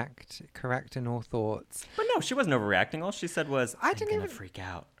correct. Correct in all thoughts. But no, she wasn't overreacting. All she said was, I'm going to freak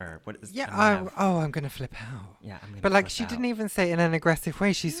out. Or what is I'm going to flip out. Yeah, I'm going to But like, she didn't even say it in an aggressive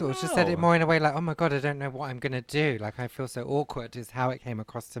way. She sort of just said it more in a way like, oh my God, I don't know what I'm going to do. Like, I feel so awkward is how it came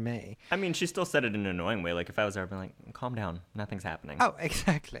across to me. I mean, she still said it in an annoying way. Like, if I was there, I'd be like, calm down. Nothing's happening. Oh,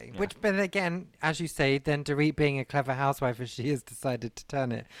 exactly. Yeah. But again, as you say, then Dorit, being a clever housewife as she has decided to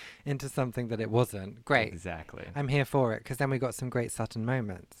turn it into something that it wasn't. Great. Exactly. I'm here for it, because then we got some great Sutton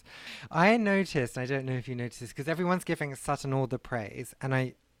moments. I noticed, I don't know if you noticed this, because everyone's giving Sutton all the praise, and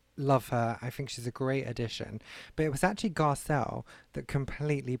I love her. I think she's a great addition. But it was actually Garcelle that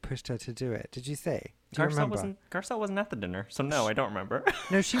completely pushed her to do it. Did you see? Do you remember? Garcelle wasn't at the dinner, so no, I don't remember.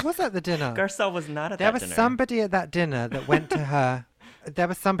 No, she was at the dinner. Garcelle was not at that dinner. There was somebody at that dinner that went to her. There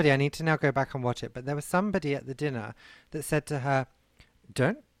was somebody, I need to now go back and watch it, but there was somebody at the dinner that said to her,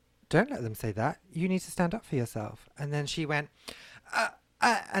 don't let them say that. You need to stand up for yourself. And then she went,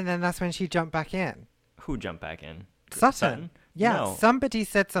 and then that's when she jumped back in. Who jumped back in? Sutton? Yeah, no. Somebody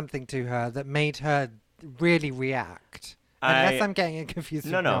said something to her that made her really react. Unless I'm getting it confused.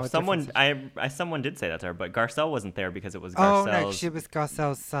 No. Someone did say that to her, but Garcelle wasn't there because it was Garcelle's. Oh no, she was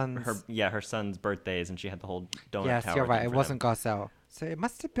Garcelle's son's. Her son's birthdays, and she had the whole donut. Yes, tower you're right. It for wasn't them. Garcelle, so it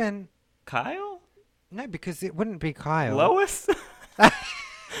must have been Kyle. No, because it wouldn't be Kyle. Lois.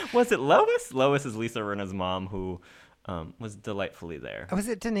 Was it Lois? Lois is Lisa Rinna's mom, who was delightfully there. Was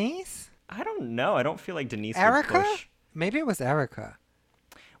it Denise? I don't know. I don't feel like Denise. Erica? Would push. Maybe it was Erica.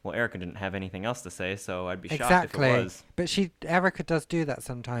 Well, Erica didn't have anything else to say, so I'd be shocked if it was. But Erica does do that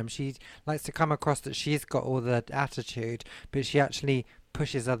sometimes. She likes to come across that she's got all the attitude, but she actually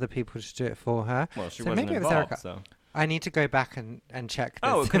pushes other people to do it for her. Well, she wasn't involved, it was Erica. So. I need to go back and check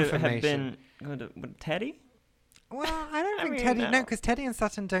this it could information. have been Teddy? Well, I don't think Teddy... No, because Teddy and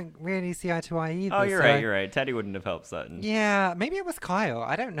Sutton don't really see eye to eye either. Oh, you're right. Teddy wouldn't have helped Sutton. Yeah, maybe it was Kyle.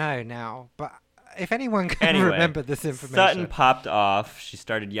 I don't know now, but... If anyone can remember this information. Sutton popped off. She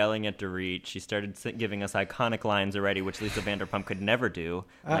started yelling at Dorit. She started giving us iconic lines already, which Lisa Vanderpump could never do.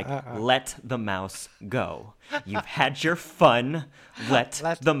 Like, let the mouse go. You've had your fun. Let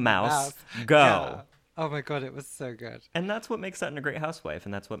the mouse go. Oh my God, it was so good. And that's what makes Sutton a great housewife,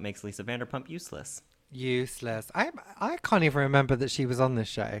 and that's what makes Lisa Vanderpump useless. Useless. I can't even remember that she was on this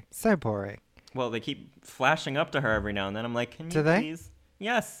show. So boring. Well, they keep flashing up to her every now and then. I'm like, can you Do they? please?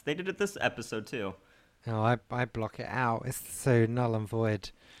 Yes, they did it this episode too. No, I block it out. It's so null and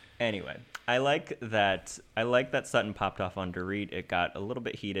void. Anyway, I like that Sutton popped off on Dorit. It got a little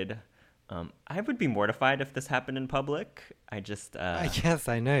bit heated. I would be mortified if this happened in public. Yes,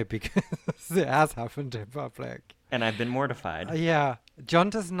 I know, because it has happened in public. And I've been mortified. Yeah. John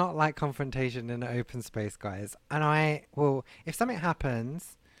does not like confrontation in an open space, guys. And if something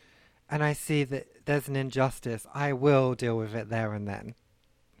happens and I see that there's an injustice, I will deal with it there and then.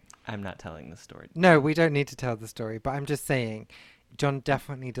 I'm not telling the story. No, we don't need to tell the story, but I'm just saying, John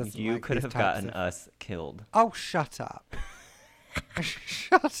definitely doesn't You like could these have types gotten of... us killed. Oh, shut up.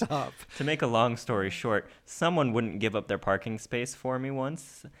 Shut up. To make a long story short, someone wouldn't give up their parking space for me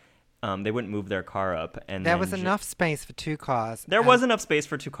once. They wouldn't move their car up, and There was enough space for 2 cars. There was enough space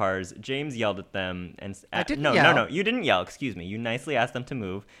for 2 cars. James yelled at them, and I didn't yell. No, you didn't yell. Excuse me. You nicely asked them to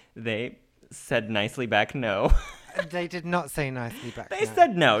move. They said nicely back no. They did not say nicely back. They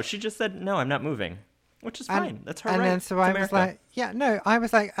said no. She just said no. I'm not moving, which is fine. That's her right. And then so It's I America. was like, yeah, no. I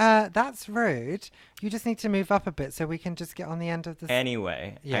was like, that's rude. You just need to move up a bit so we can just get on the end of the.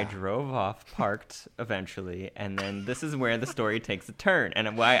 Anyway, I Yeah. drove off, parked eventually, and then this is where the story takes a turn.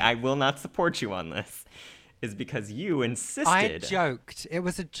 And why I will not support you on this is because you insisted. I joked. It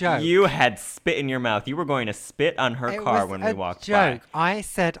was a joke. You had spit in your mouth. You were going to spit on her It car was when a we walked joke. by. I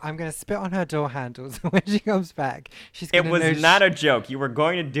said I'm going to spit on her door handles when she comes back. She's It going to was know not a joke. You were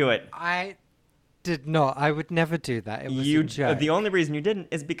going to do it. I did not. I would never do that. It was You a joke. The only reason you didn't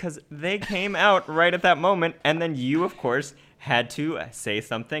is because they came out right at that moment, and then you, of course, had to say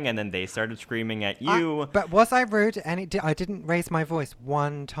something, and then they started screaming at you. But was I rude? And I didn't raise my voice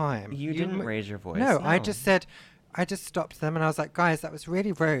one time. You didn't raise your voice. No, I just said, I just stopped them and I was like, guys, that was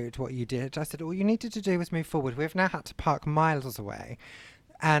really rude what you did. I said, all you needed to do was move forward. We've now had to park miles away,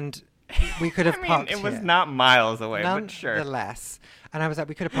 and we could have parked it was here. not miles away, but sure. Nonetheless. And I was like,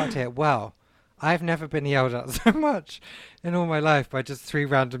 we could have parked here. Well, I've never been yelled at so much in all my life by just 3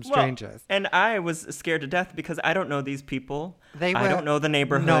 random strangers. And I was scared to death because I don't know these people. They I were don't know the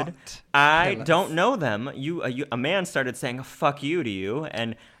neighborhood. not I killers. don't know them. A man started saying "fuck you" to you,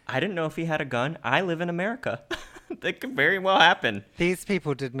 and I didn't know if he had a gun. I live in America. That could very well happen. These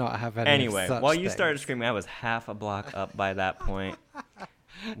people did not have any Anyway, such while you things. started screaming, I was half a block up by that point,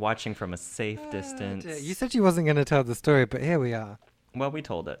 watching from a safe distance. Dear. You said you wasn't going to tell the story, but here we are. Well, we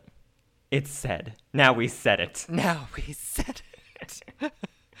told it. It's said. Now we said it. Now we said it.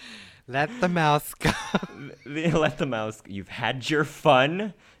 Let the mouse go. Let the mouse. You've had your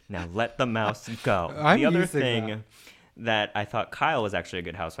fun. Now let the mouse go. I'm the other using thing that I thought Kyle was actually a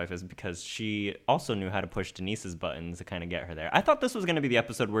good housewife is because she also knew how to push Denise's buttons to kind of get her there. I thought this was going to be the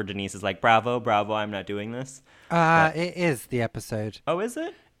episode where Denise is like, "Bravo, bravo, I'm not doing this." It is the episode. Oh, is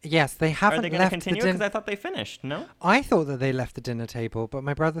it? Yes, they haven't Are they going to left continue? the Because I thought they finished. No. I thought that they left the dinner table, but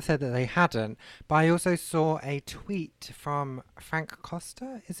my brother said that they hadn't. But I also saw a tweet from Frank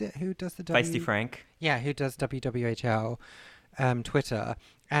Costa. Is it who does the Feisty Frank. Yeah, who does WWHL Twitter,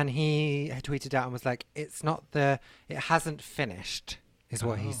 and he had tweeted out and was like, it hasn't finished, is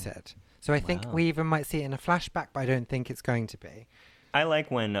what he said. So I think Wow. we even might see it in a flashback, but I don't think it's going to be. I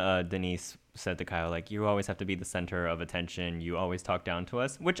like when Denise said to Kyle, like, you always have to be the center of attention. You always talk down to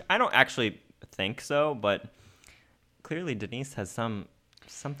us, which I don't actually think so, but clearly Denise has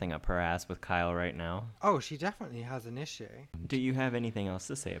something up her ass with Kyle right now. Oh, she definitely has an issue. Do you have anything else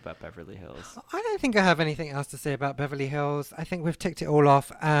to say about Beverly Hills? I don't think I have anything else to say about Beverly Hills. I think we've ticked it all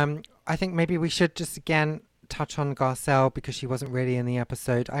off. I think maybe we should just again touch on Garcelle because she wasn't really in the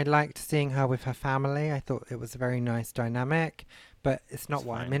episode. I liked seeing her with her family. I thought it was a very nice dynamic, but it's not It's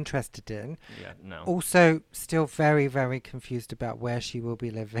what I'm fine. interested in. Yeah, no. Also, still very, very confused about where she will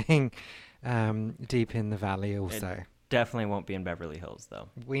be living deep in the valley also. Definitely won't be in Beverly Hills, though.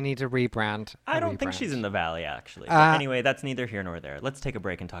 We need a rebrand. I don't think she's in the valley, actually. But anyway, that's neither here nor there. Let's take a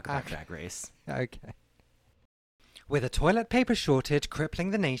break and talk about Drag Race. Okay. With a toilet paper shortage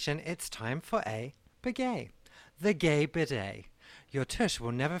crippling the nation, it's time for a bidet. The gay bidet. Your tush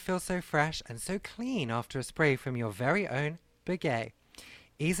will never feel so fresh and so clean after a spray from your very own bidet.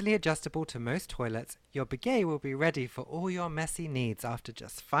 Easily adjustable to most toilets, your bidet will be ready for all your messy needs after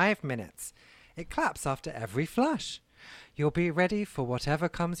just 5 minutes. It claps after every flush. You'll be ready for whatever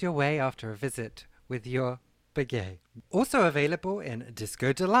comes your way after a visit with your bidet. Also available in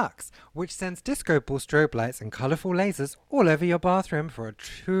Disco Deluxe, which sends disco ball strobe lights and colourful lasers all over your bathroom for a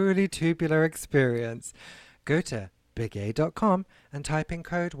truly tubular experience. Go to bigA.com and type in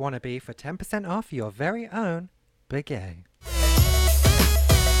code wannabe for 10% off your very own Big A.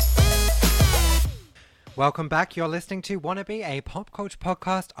 Welcome back. You're listening to Wannabe, a pop culture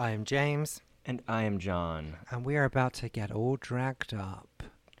podcast. I am James. And I am John. And we are about to get all dragged up.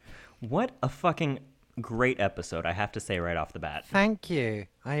 What a fucking great episode, I have to say right off the bat. Thank you.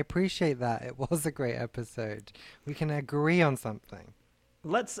 I appreciate that. It was a great episode. We can agree on something.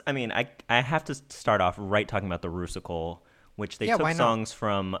 I have to start off right talking about the Rusical, which they took songs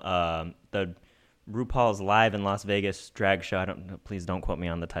from the RuPaul's Live in Las Vegas drag show. Please don't quote me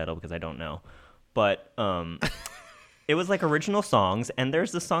on the title because I don't know. But it was like original songs, and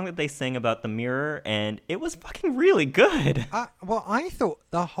there's the song that they sing about the mirror, and it was fucking really good. Well, I thought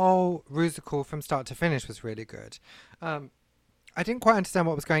the whole Rusical from start to finish was really good. I didn't quite understand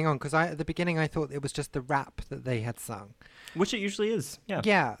what was going on because at the beginning I thought it was just the rap that they had sung. Which it usually is, yeah.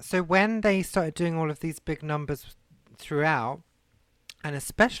 Yeah, so when they started doing all of these big numbers throughout, and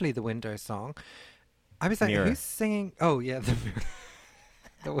especially the Window song, I was like, Mirror. Who's singing? Oh, yeah, the mirror.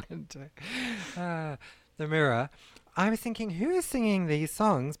 The Window. The Mirror. I was thinking, who is singing these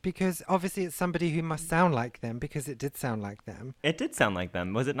songs? Because obviously it's somebody who must sound like them, because it did sound like them. It did sound like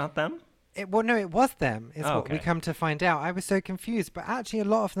them. Was it not them? Well, no, it was them, is what Okay. we come to find out. I was so confused, but actually a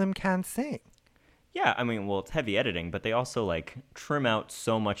lot of them can sing. Yeah, I mean, well, it's heavy editing, but they also, like, trim out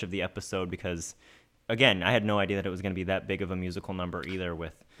so much of the episode because, again, I had no idea that it was going to be that big of a musical number either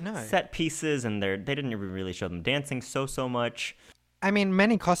with set pieces, and they didn't even really show them dancing so much. I mean,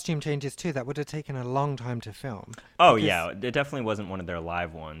 many costume changes, too. That would have taken a long time to film. Oh, yeah. It definitely wasn't one of their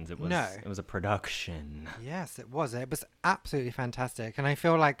live ones. It was a production. Yes, it was. It was absolutely fantastic. And I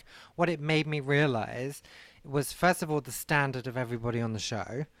feel like what it made me realize was, first of all, the standard of everybody on the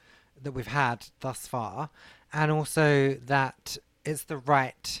show that we've had thus far, and also that it's the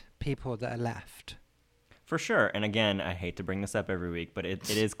right people that are left. For sure. And again, I hate to bring this up every week, but it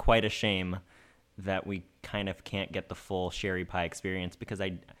is quite a shame that we kind of can't get the full Sherry Pie experience, because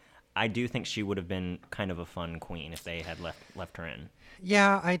I do think she would have been kind of a fun queen if they had left her in.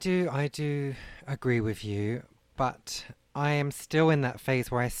 Yeah, I do agree with you, but I am still in that phase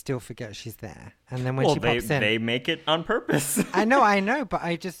where I still forget she's there, and then when she pops in, they make it on purpose. I know, but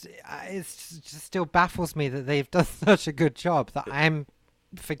it just still baffles me that they've done such a good job that I'm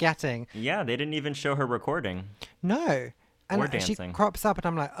forgetting. Yeah, they didn't even show her recording. No. And or she dancing. crops up and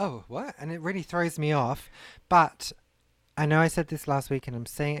I'm like, oh, what? And it really throws me off. But I know I said this last week and I'm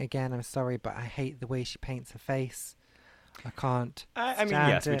saying it again. I'm sorry, but I hate the way she paints her face. I can't. I mean,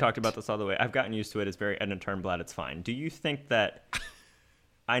 yes, we talked about this all the way. I've gotten used to it. It's very Edna Turnblad. It's fine. Do you think that...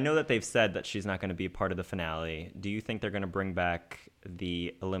 I know that they've said that she's not going to be part of the finale. Do you think they're going to bring back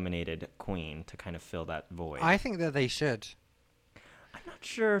the eliminated queen to kind of fill that void? I think that they should. I'm not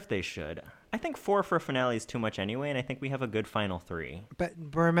sure if they should. I think 4 for a finale is too much anyway, and I think we have a good final 3. But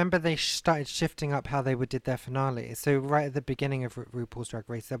remember, they started shifting up how they did their finale. So right at the beginning of RuPaul's Drag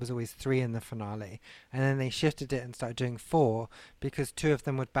Race, there was always 3 in the finale. And then they shifted it and started doing 4 because 2 of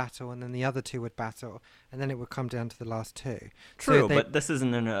them would battle and then the other 2 would battle. And then it would come down to the last 2. True, but this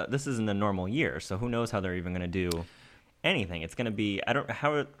isn't a normal year, so who knows how they're even going to do anything. It's going to be,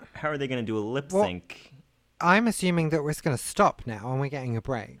 how are they going to do a lip sync? I'm assuming that we're going to stop now and we're getting a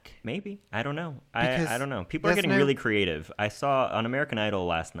break. Maybe. I don't know. I don't know. People are getting really creative. I saw on American Idol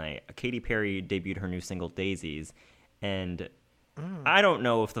last night, Katy Perry debuted her new single, Daisies. And I don't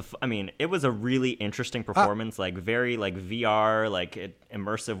know if it was a really interesting performance, very VR,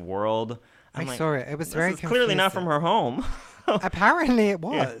 immersive world. I saw it. It was very confusing. Clearly not from her home. Apparently it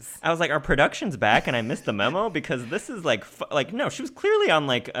was. Yeah. I was like, our production's back and I missed the memo because this is no, she was clearly on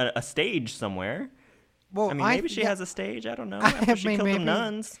a stage somewhere. Well, I mean, maybe she has a stage. I don't know. After she killed the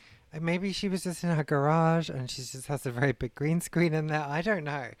nuns. Maybe she was just in her garage and she just has a very big green screen in there. I don't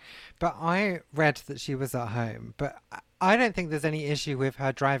know. But I read that she was at home. But I don't think there's any issue with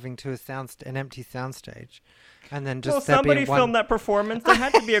her driving to an empty soundstage. And then just somebody filmed that performance. There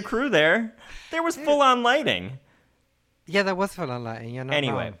had to be a crew there. There was full-on lighting. Yeah, there was full-on lighting. You're not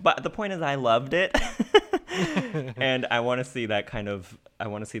wrong. But the point is I loved it. And I want to see that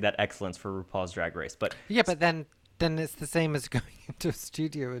excellence for RuPaul's Drag Race. But yeah, but then it's the same as going into a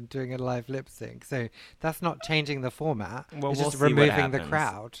studio and doing a live lip sync. So that's not changing the format. Well, it's we'll just see what removing the happens.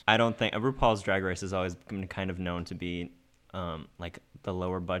 crowd. I don't think RuPaul's Drag Race has always been kind of known to be the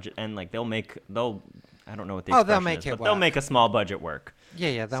lower budget, and I don't know what the expression they'll make is, it but work. they'll make a small budget work.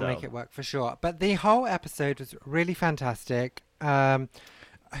 Yeah, they'll make it work for sure. But the whole episode was really fantastic.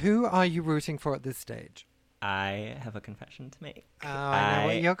 Who are you rooting for at this stage? I have a confession to make. Oh, I know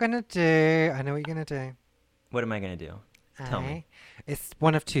what you're going to do. What am I going to do? Tell me. It's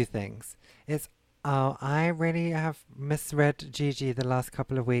one of two things. It's Oh, I really have misread Gigi the last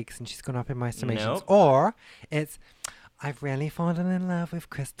couple of weeks, and she's gone up in my estimations. Nope. Or it's I've really fallen in love with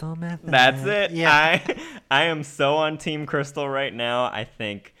Crystal That's Method. it. Yeah. I am so on Team Crystal right now. I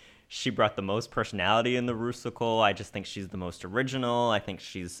think she brought the most personality in the Rusical. I just think she's the most original. I think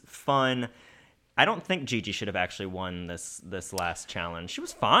she's fun. I don't think Gigi should have actually won this last challenge. She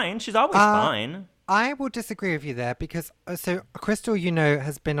was fine. She's always fine. I will disagree with you there because so Crystal, you know,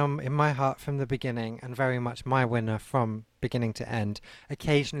 has been on in my heart from the beginning and very much my winner from beginning to end.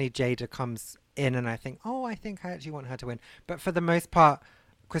 Occasionally, Jada comes in and I think, oh, I think I actually want her to win. But for the most part,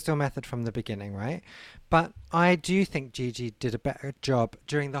 Crystal Method from the beginning, right? But I do think Gigi did a better job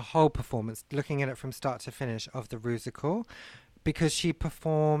during the whole performance, looking at it from start to finish of the Rusical, because she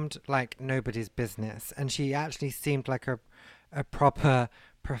performed like nobody's business and she actually seemed like a proper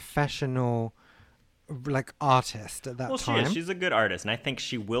professional like artist at that time. Well, she is. She's a good artist, and I think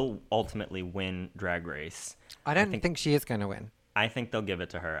she will ultimately win Drag Race. I don't think she is going to win. I think they'll give it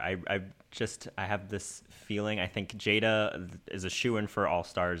to her. I have this feeling. I think Jada is a shoo-in for All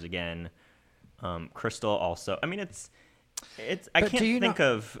Stars again. Crystal also. I mean, it's. I can't think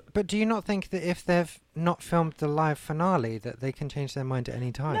of. But do you not think that if they've not filmed the live finale, that they can change their mind at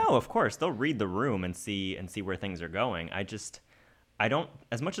any time? No, of course they'll read the room and see where things are going. I don't.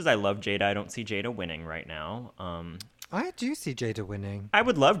 As much as I love Jada, I don't see Jada winning right now. I do see Jada winning. I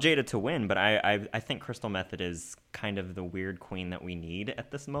would love Jada to win, but I think Crystal Method is kind of the weird queen that we need at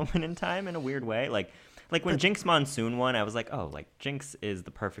this moment in time in a weird way. Like when Jinx Monsoon won, I was like, oh, like Jinx is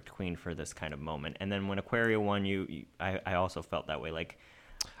the perfect queen for this kind of moment. And then when Aquaria won, I also felt that way. Like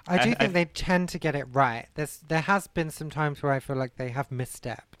I do think they tend to get it right. There has been some times where I feel like they have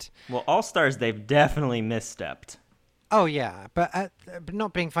misstepped. Well, All Stars, they've definitely misstepped. Oh yeah, but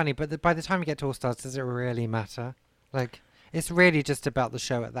not being funny. But by the time you get to All Stars, does it really matter? Like, it's really just about the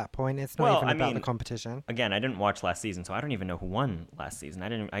show at that point. It's not even about the competition. Again, I didn't watch last season, so I don't even know who won last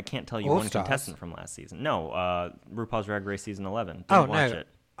season. I can't tell you All one Stars. contestant from last season. No, RuPaul's Drag Race season 11. Didn't watch it.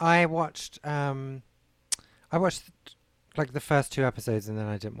 I watched like the first 2 episodes and then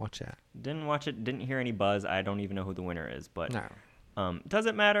I didn't watch it. Didn't watch it. Didn't hear any buzz. I don't even know who the winner is. But no. Does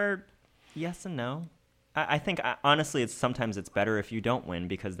it matter? Yes and no. I think honestly, sometimes it's better if you don't win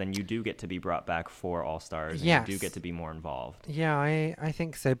because then you do get to be brought back for All Stars. And yes. You do get to be more involved. Yeah, I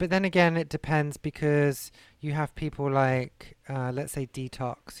think so. But then again, it depends because you have people like, let's say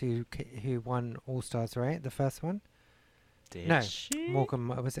Detox, who won All Stars, right? The first one. Did she? Morgan,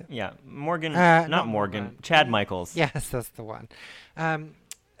 was it? Yeah, Morgan. Not Morgan. Chad Michaels. Yes, that's the one.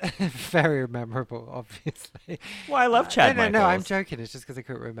 Very memorable, obviously. Well, I love Chad Michaels. No, I'm joking. It's just because I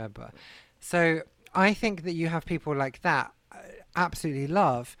couldn't remember. So I think that you have people like that absolutely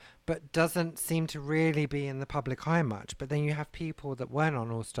love, but doesn't seem to really be in the public eye much. But then you have people that weren't on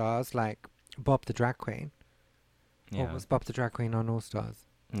All Stars, like Bob the Drag Queen. Yeah. Or was Bob the Drag Queen on All Stars?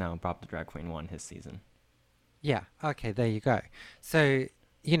 No, Bob the Drag Queen won his season. Yeah. Okay, there you go. So,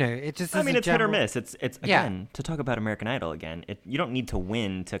 you know, it just I mean, it's hit or miss. It's again, Yeah. to talk about American Idol again, you don't need to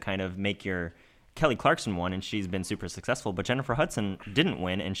win to kind of make your... Kelly Clarkson won, and she's been super successful, but Jennifer Hudson didn't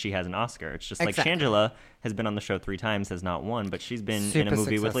win, and she has an Oscar. It's just Exactly. like Shangela has been on the show 3 times, has not won, but she's been in a Super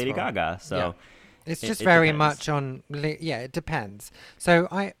movie with Lady successful. Gaga. So Yeah. It's just it very depends. much on... Yeah, it depends. So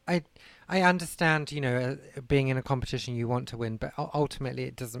I understand, you know, being in a competition you want to win, but ultimately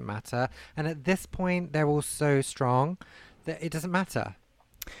it doesn't matter. And at this point, they're all so strong that it doesn't matter.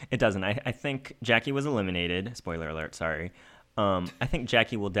 It doesn't. I think Jackie was eliminated. Spoiler alert, sorry. I think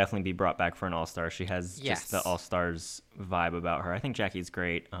Jackie will definitely be brought back for an All-Star. She has Yes. just the All-Stars vibe about her. I think Jackie's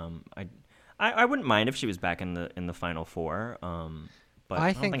great. I wouldn't mind if she was back in the Final Four, but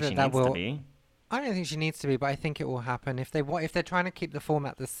I don't think she needs to be. I don't think she needs to be, but I think it will happen. If they're trying to keep the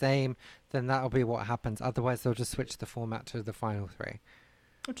format the same, then that'll be what happens. Otherwise, they'll just switch the format to the final 3.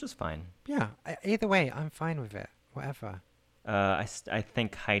 Which is fine. Yeah. Either way, I'm fine with it. Whatever. I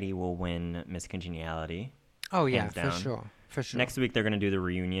think Heidi will win Miss Congeniality. Oh yeah, hands for down. sure. For sure. Next week they're going to do the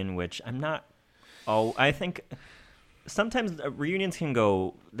reunion, which I'm not. Oh, I think sometimes reunions can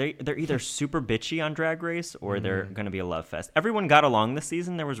go. They're either super bitchy on Drag Race or they're going to be a love fest. Everyone got along this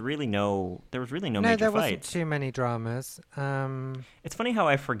season. There was really no major there wasn't fights. too many dramas. It's funny how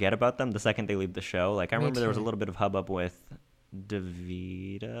I forget about them the second they leave the show. Like I Me remember there was a too. little bit of hubbub with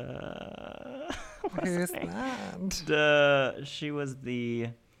Davida. What's her Who's name? that?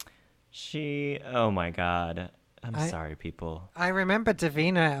 Oh my god. I'm I- sorry, people. I remember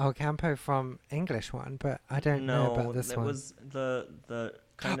Davina Ocampo from English one, but I don't know about this it one. was the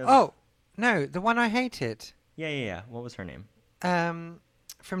kind of. Oh no, the one I hated. Yeah. What was her name?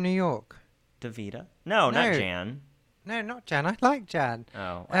 From New York. Davida? No, not No. Jan. No, not Jan. I like Jan.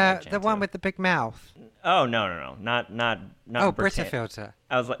 Oh, I like Jan The one too. with the big mouth. Oh, no, not Oh, Britta. Brita Filter.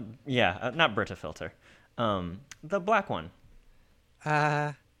 I was like, yeah, not Brita Filter. The black one,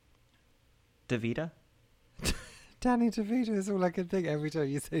 Uh, Davita. Danny DeVito is all I can think every time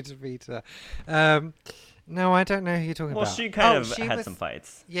you say DeVito. No, I don't know who you're talking Well, about. she kind of she had was- some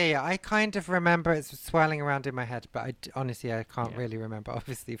fights. Yeah, I kind of remember it's swirling around in my head, but honestly, I can't Yeah. really remember.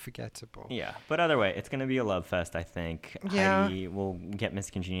 Obviously, forgettable. Yeah, but either way, it's gonna be a love fest. I think Yeah. Heidi will get Miss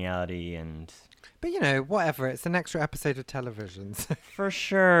Congeniality and But whatever. It's an extra episode of television. So. for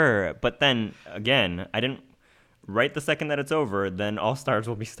sure. But then again, I didn't. Right the second that it's over, then All Stars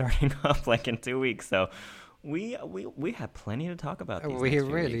will be starting up like in 2 weeks. So we have plenty to talk about. These We next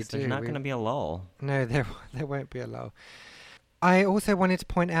few really weeks. do. There's not going to be a lull. No, there won't be a lull. I also wanted to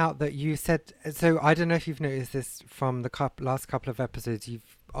point out that you said, so I don't know if you've noticed this from the last couple of episodes,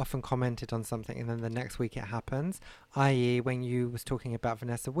 you've often commented on something and then the next week it happens, i.e. when you was talking about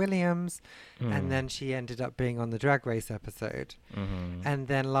Vanessa Williams and then she ended up being on the Drag Race episode. Mm-hmm. And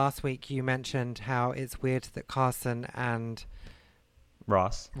then last week you mentioned how it's weird that Carson and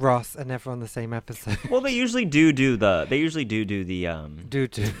Ross are never on the same episode. Well, they usually do the Do.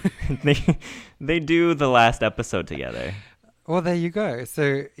 they do the last episode together. Well, there you go.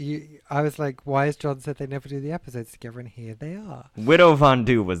 So I was like, why has John said they never do the episodes together? And here they are. Widow Von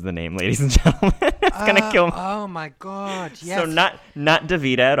Du was the name, ladies and gentlemen. It's gonna kill me. Oh my God! Yes. So not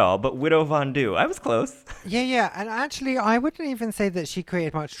Davida at all, but Widow Von Du. I was close. Yeah. And actually, I wouldn't even say that she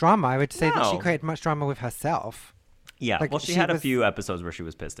created much drama. I would say that she No. created much drama with herself. Yeah. Like, Well, she she had a was- few episodes where she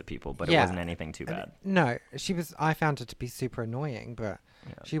was pissed at people, but it Yeah. wasn't anything too bad. No, she was. I found her to be super annoying, but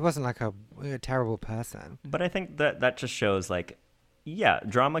Yeah. she wasn't like a terrible person. But I think that just shows like, yeah,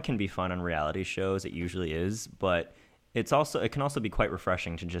 drama can be fun on reality shows. It usually is, but it can also be quite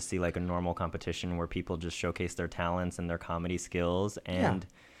refreshing to just see like a normal competition where people just showcase their talents and their comedy skills, and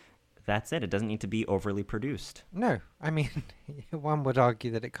that's it. It doesn't need to be overly produced. No, I mean, one would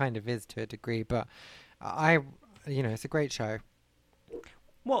argue that it kind of is to a degree, but it's a great show.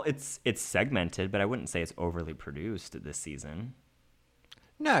 Well, it's segmented, but I wouldn't say it's overly produced this season.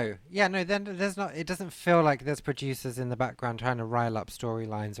 No, then there's not. It doesn't feel like there's producers in the background trying to rile up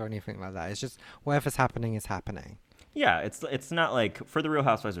storylines or anything like that. It's just whatever's happening is happening. Yeah, it's not like for the Real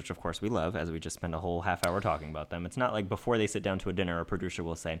Housewives, which of course we love, as we just spent a whole half hour talking about them. It's not like before they sit down to a dinner, a producer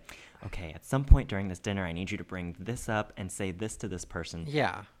will say, "Okay, at some point during this dinner, I need you to bring this up and say this to this person."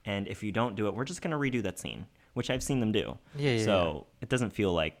 Yeah. And if you don't do it, we're just going to redo that scene, which I've seen them do. Yeah. So it doesn't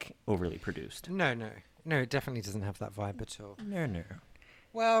feel like overly produced. No, it definitely doesn't have that vibe at all. No.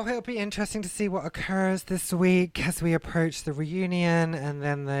 Well, it'll be interesting to see what occurs this week as we approach the reunion, and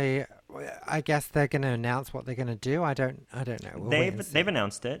then I guess they're going to announce what they're going to do. I don't know. We'll wait and see. They've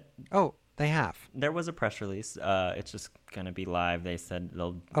announced it. Oh, they have. There was a press release. It's just going to be live. They said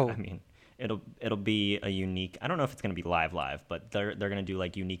they'll. Oh. I mean, it'll be a unique. I don't know if it's going to be live, but they're going to do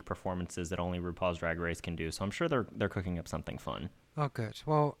like unique performances that only RuPaul's Drag Race can do. So I'm sure they're cooking up something fun. Oh, good.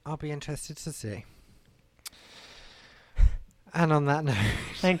 Well, I'll be interested to see. And on that note,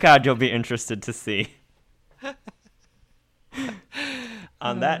 Thank God you'll be interested to see.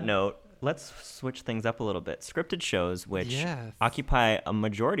 On that note, let's switch things up a little bit. Scripted shows, which Yes. occupy a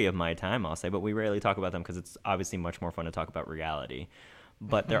majority of my time, I'll say, but we rarely talk about them because it's obviously much more fun to talk about reality.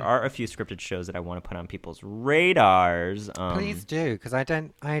 But there are a few scripted shows that I want to put on people's radars. please do, because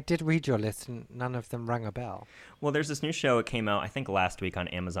I did read your list and none of them rang a bell. Well, there's this new show. It came out, I think, last week on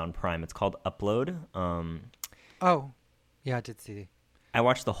Amazon Prime. It's called Upload. Oh, yeah, I did see. I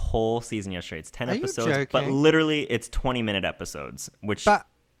watched the whole season yesterday. It's 10 Are you episodes, but joking? literally it's 20-minute episodes, which But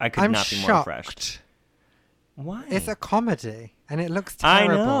I could I'm not be more shocked. refreshed. Why? It's a comedy, and it looks I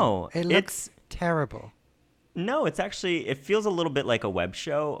terrible. know. It looks terrible. No, it's actually, it feels a little bit like a web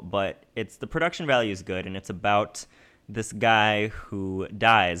show, but the production value is good, and it's about this guy who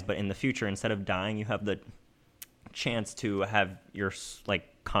dies, but in the future, instead of dying, you have the chance to have your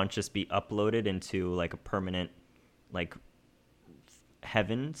conscious be uploaded into like a permanent like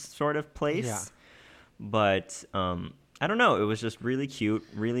heaven sort of place. Yeah. But I don't know, it was just really cute,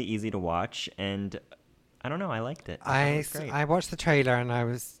 really easy to watch, and I don't know, I liked it. I watched the trailer and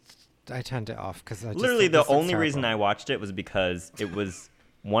I turned it off because I just Literally thought the this looks only reason I terrible. watched it was because it was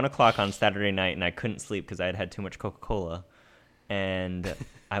 1:00 on Saturday night and I couldn't sleep because I had too much Coca-Cola, and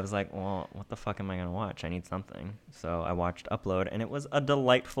I was like, well, what the fuck am I gonna watch? I need something. So I watched Upload, and it was a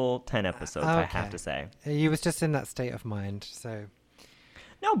delightful 10 episodes, I have Okay. to say. You was just in that state of mind, so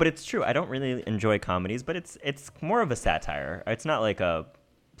No, but it's true. I don't really enjoy comedies, but it's more of a satire. It's not like a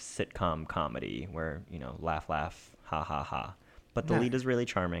sitcom comedy where, laugh, laugh, ha, ha, ha. But the No. lead is really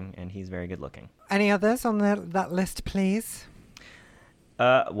charming, and he's very good looking. Any others on that list, please?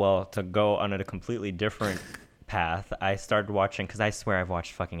 Well, to go on a completely different path, I started watching, because I swear I've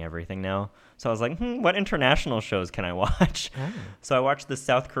watched fucking everything now. So I was like, what international shows can I watch? Oh. So I watched this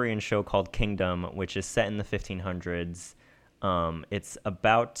South Korean show called Kingdom, which is set in the 1500s. It's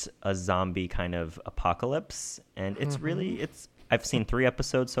about a zombie kind of apocalypse, and it's really, I've seen 3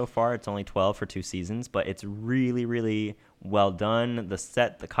 episodes so far. It's only 12 for 2 seasons, but it's really, really well done. The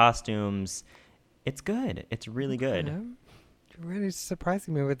set, the costumes, it's good. It's really good. You're really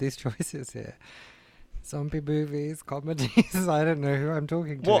surprising me with these choices here. Zombie movies, comedies. I don't know who I'm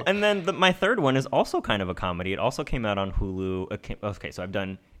talking to. Well, and then my third one is also kind of a comedy. It also came out on Hulu. Okay, so I've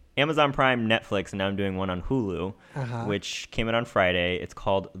done Amazon Prime, Netflix, and now I'm doing one on Hulu, which came out on Friday. It's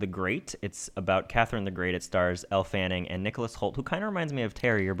called The Great. It's about Catherine the Great. It stars Elle Fanning and Nicholas Hoult, who kind of reminds me of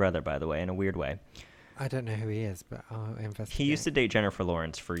Terry, your brother, by the way, in a weird way. I don't know who he is, but I'll investigate. He used to date Jennifer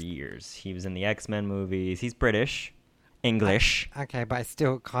Lawrence for years. He was in the X-Men movies. He's British, English. Okay, but I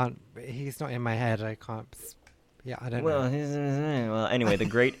still can't. He's not in my head. I can't. Yeah, I don't know. Well, anyway, The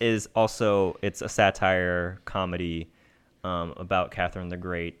Great is also, it's a satire comedy about Catherine the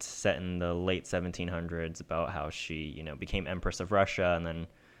Great, set in the late 1700s, about how she, became Empress of Russia and then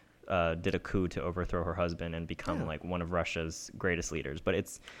did a coup to overthrow her husband and become like one of Russia's greatest leaders. But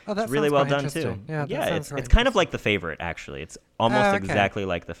it's really well done too. Yeah, it's kind of like The Favorite, actually. It's almost exactly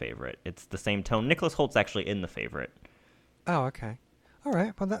like The Favorite. It's the same tone. Nicholas Holt's actually in The Favorite. Oh, okay. All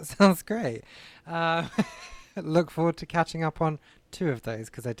right. Well, that sounds great. Look forward to catching up on 2 of those,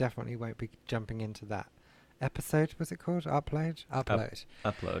 because I definitely won't be jumping into that episode. Was it called Upload?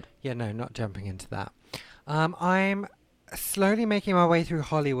 Upload. Yeah, no, not jumping into that. I'm slowly making my way through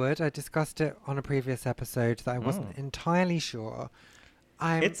Hollywood. I discussed it on a previous episode that I wasn't entirely sure.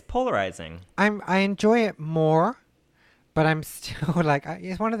 It's polarizing. I enjoy it more, but I'm still like,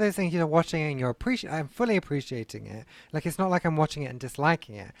 it's one of those things you're watching and I'm fully appreciating it. Like, it's not like I'm watching it and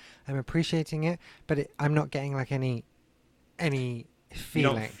disliking it. I'm appreciating it, but I'm not getting like any feeling.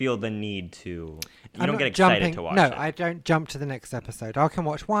 You don't feel the need to. I'm don't not get excited to watch it. No, I don't jump to the next episode. I can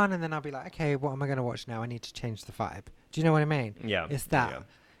watch one and then I'll be like, okay, what am I going to watch now? I need to change the vibe. Do you know what I mean? Yeah. It's that. Yeah.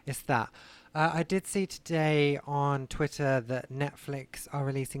 It's that. I did see today on Twitter that Netflix are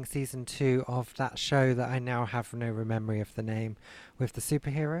releasing season 2 of that show that I now have no memory of the name, with the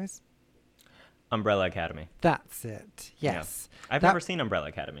superheroes. Umbrella Academy. That's it. Yes. Yeah. I've never seen Umbrella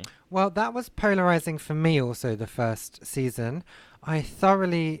Academy. Well, that was polarizing for me also, the first season. I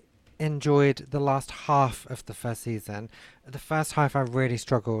thoroughly enjoyed the last half of the first season. The first half I really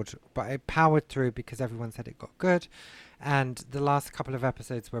struggled, but I powered through because everyone said it got good. And the last couple of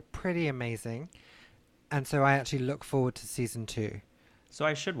episodes were pretty amazing. And so I actually look forward to season 2. So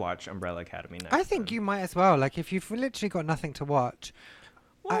I should watch Umbrella Academy next. I think you might as well. Like, if you've literally got nothing to watch.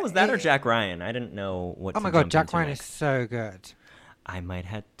 Well, was that or Jack Ryan? I didn't know what. Oh my god, Jack Ryan is so good. I might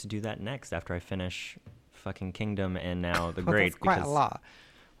have to do that next after I finish fucking Kingdom and now The Well, Great. that's quite a lot.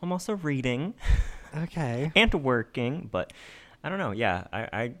 I'm also reading. Okay. And working, but I don't know. Yeah,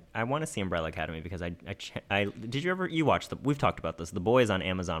 I want to see Umbrella Academy because did you watch we've talked about this. The Boys on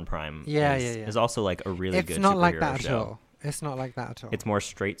Amazon Prime. Yeah. Is also like a really good. It's not like that show. at all. It's not like that at all. It's more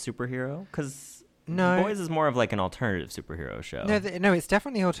straight superhero because no, The Boys is more of like an alternative superhero show. No, it's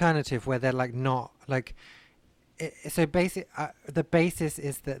definitely alternative where they're like not like. So the basis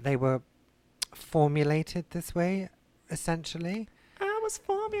is that they were formulated this way, essentially. I was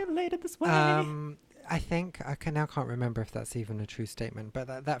formulated this way. I think I now can't remember if that's even a true statement,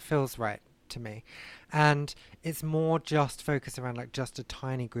 but that feels right to me. And it's more just focused around like just a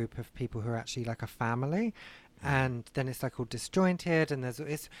tiny group of people who are actually like a family. And then it's like all disjointed, and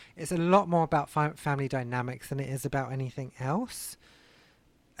it's a lot more about family dynamics than it is about anything else.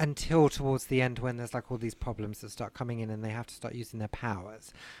 Until towards the end, when there's like all these problems that start coming in, and they have to start using their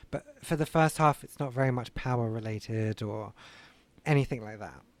powers. But for the first half, it's not very much power related or anything like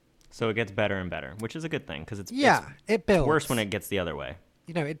that. So it gets better and better, which is a good thing because it builds. It's worse when it gets the other way.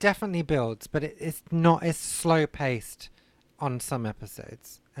 It definitely builds, but it's not. It's slow paced on some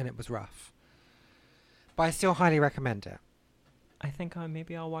episodes, and it was rough. But I still highly recommend it. I think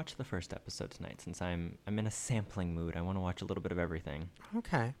maybe I'll watch the first episode tonight since I'm in a sampling mood. I want to watch a little bit of everything.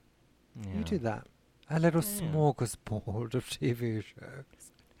 Okay. Yeah. You do that. A little smorgasbord of TV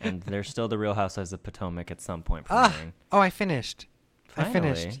shows. And there's still the Real Housewives of Potomac at some point. I finished. Finally. I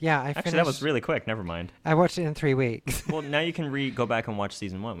finished. Yeah, I finished. Actually, that was really quick. Never mind. I watched it in 3 weeks. Well, now you can go back and watch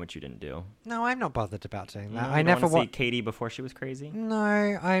season 1, which you didn't do. No, I'm not bothered about doing that. No, I never see Katie before she was crazy. No,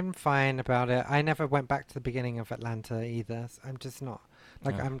 I'm fine about it. I never went back to the beginning of Atlanta either. So I'm just not.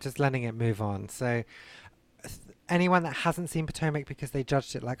 I'm just letting it move on. So anyone that hasn't seen Potomac because they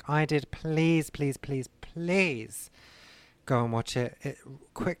judged it like I did, please, please, please, please go and watch it. It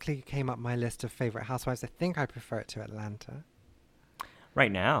quickly came up my list of favorite housewives. I think I prefer it to Atlanta.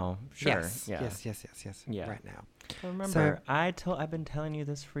 Right now, sure. Yes, Yeah. yes. Yeah. Right now. Remember, I've been telling you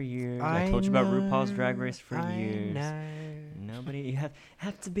this for years. I told you about RuPaul's Drag Race for years. Nobody, you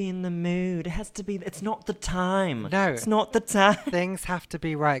have to be in the mood. It has to be. It's not the time. No, it's not the time. Things have to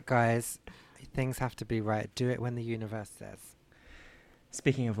be right, guys. Things have to be right. Do it when the universe says.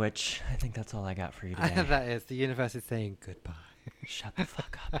 Speaking of which, I think that's all I got for you today. That is, the universe is saying goodbye. Shut the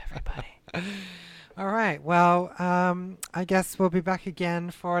fuck up, everybody. All right. Well, I guess we'll be back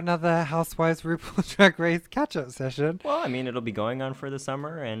again for another Housewives RuPaul's Drag Race catch-up session. Well, I mean, it'll be going on for the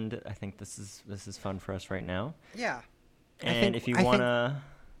summer, and I think this is fun for us right now. Yeah. And if you want to...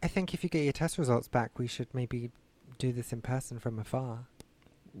 I think if you get your test results back, we should maybe do this in person from afar.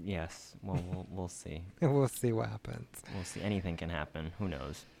 Yes. Well, we'll see. We'll see what happens. We'll see. Anything can happen. Who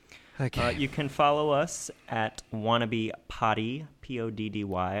knows? Okay. You can follow us at wannabepoddy,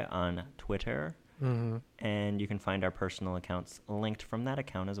 Poddy, on Twitter. Mm-hmm. And you can find our personal accounts linked from that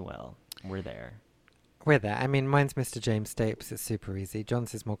account as well. We're there. We're there. I mean, mine's Mr. James Stapes. It's super easy.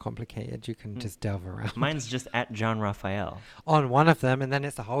 John's is more complicated. You can just delve around. Mine's just at John Raphael. On one of them, and then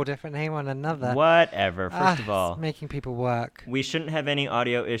it's a whole different name on another. Whatever. First of all, it's making people work. We shouldn't have any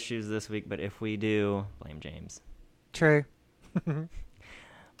audio issues this week, but if we do, blame James. True.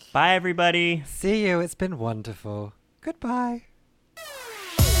 Bye, everybody. See you. It's been wonderful. Goodbye.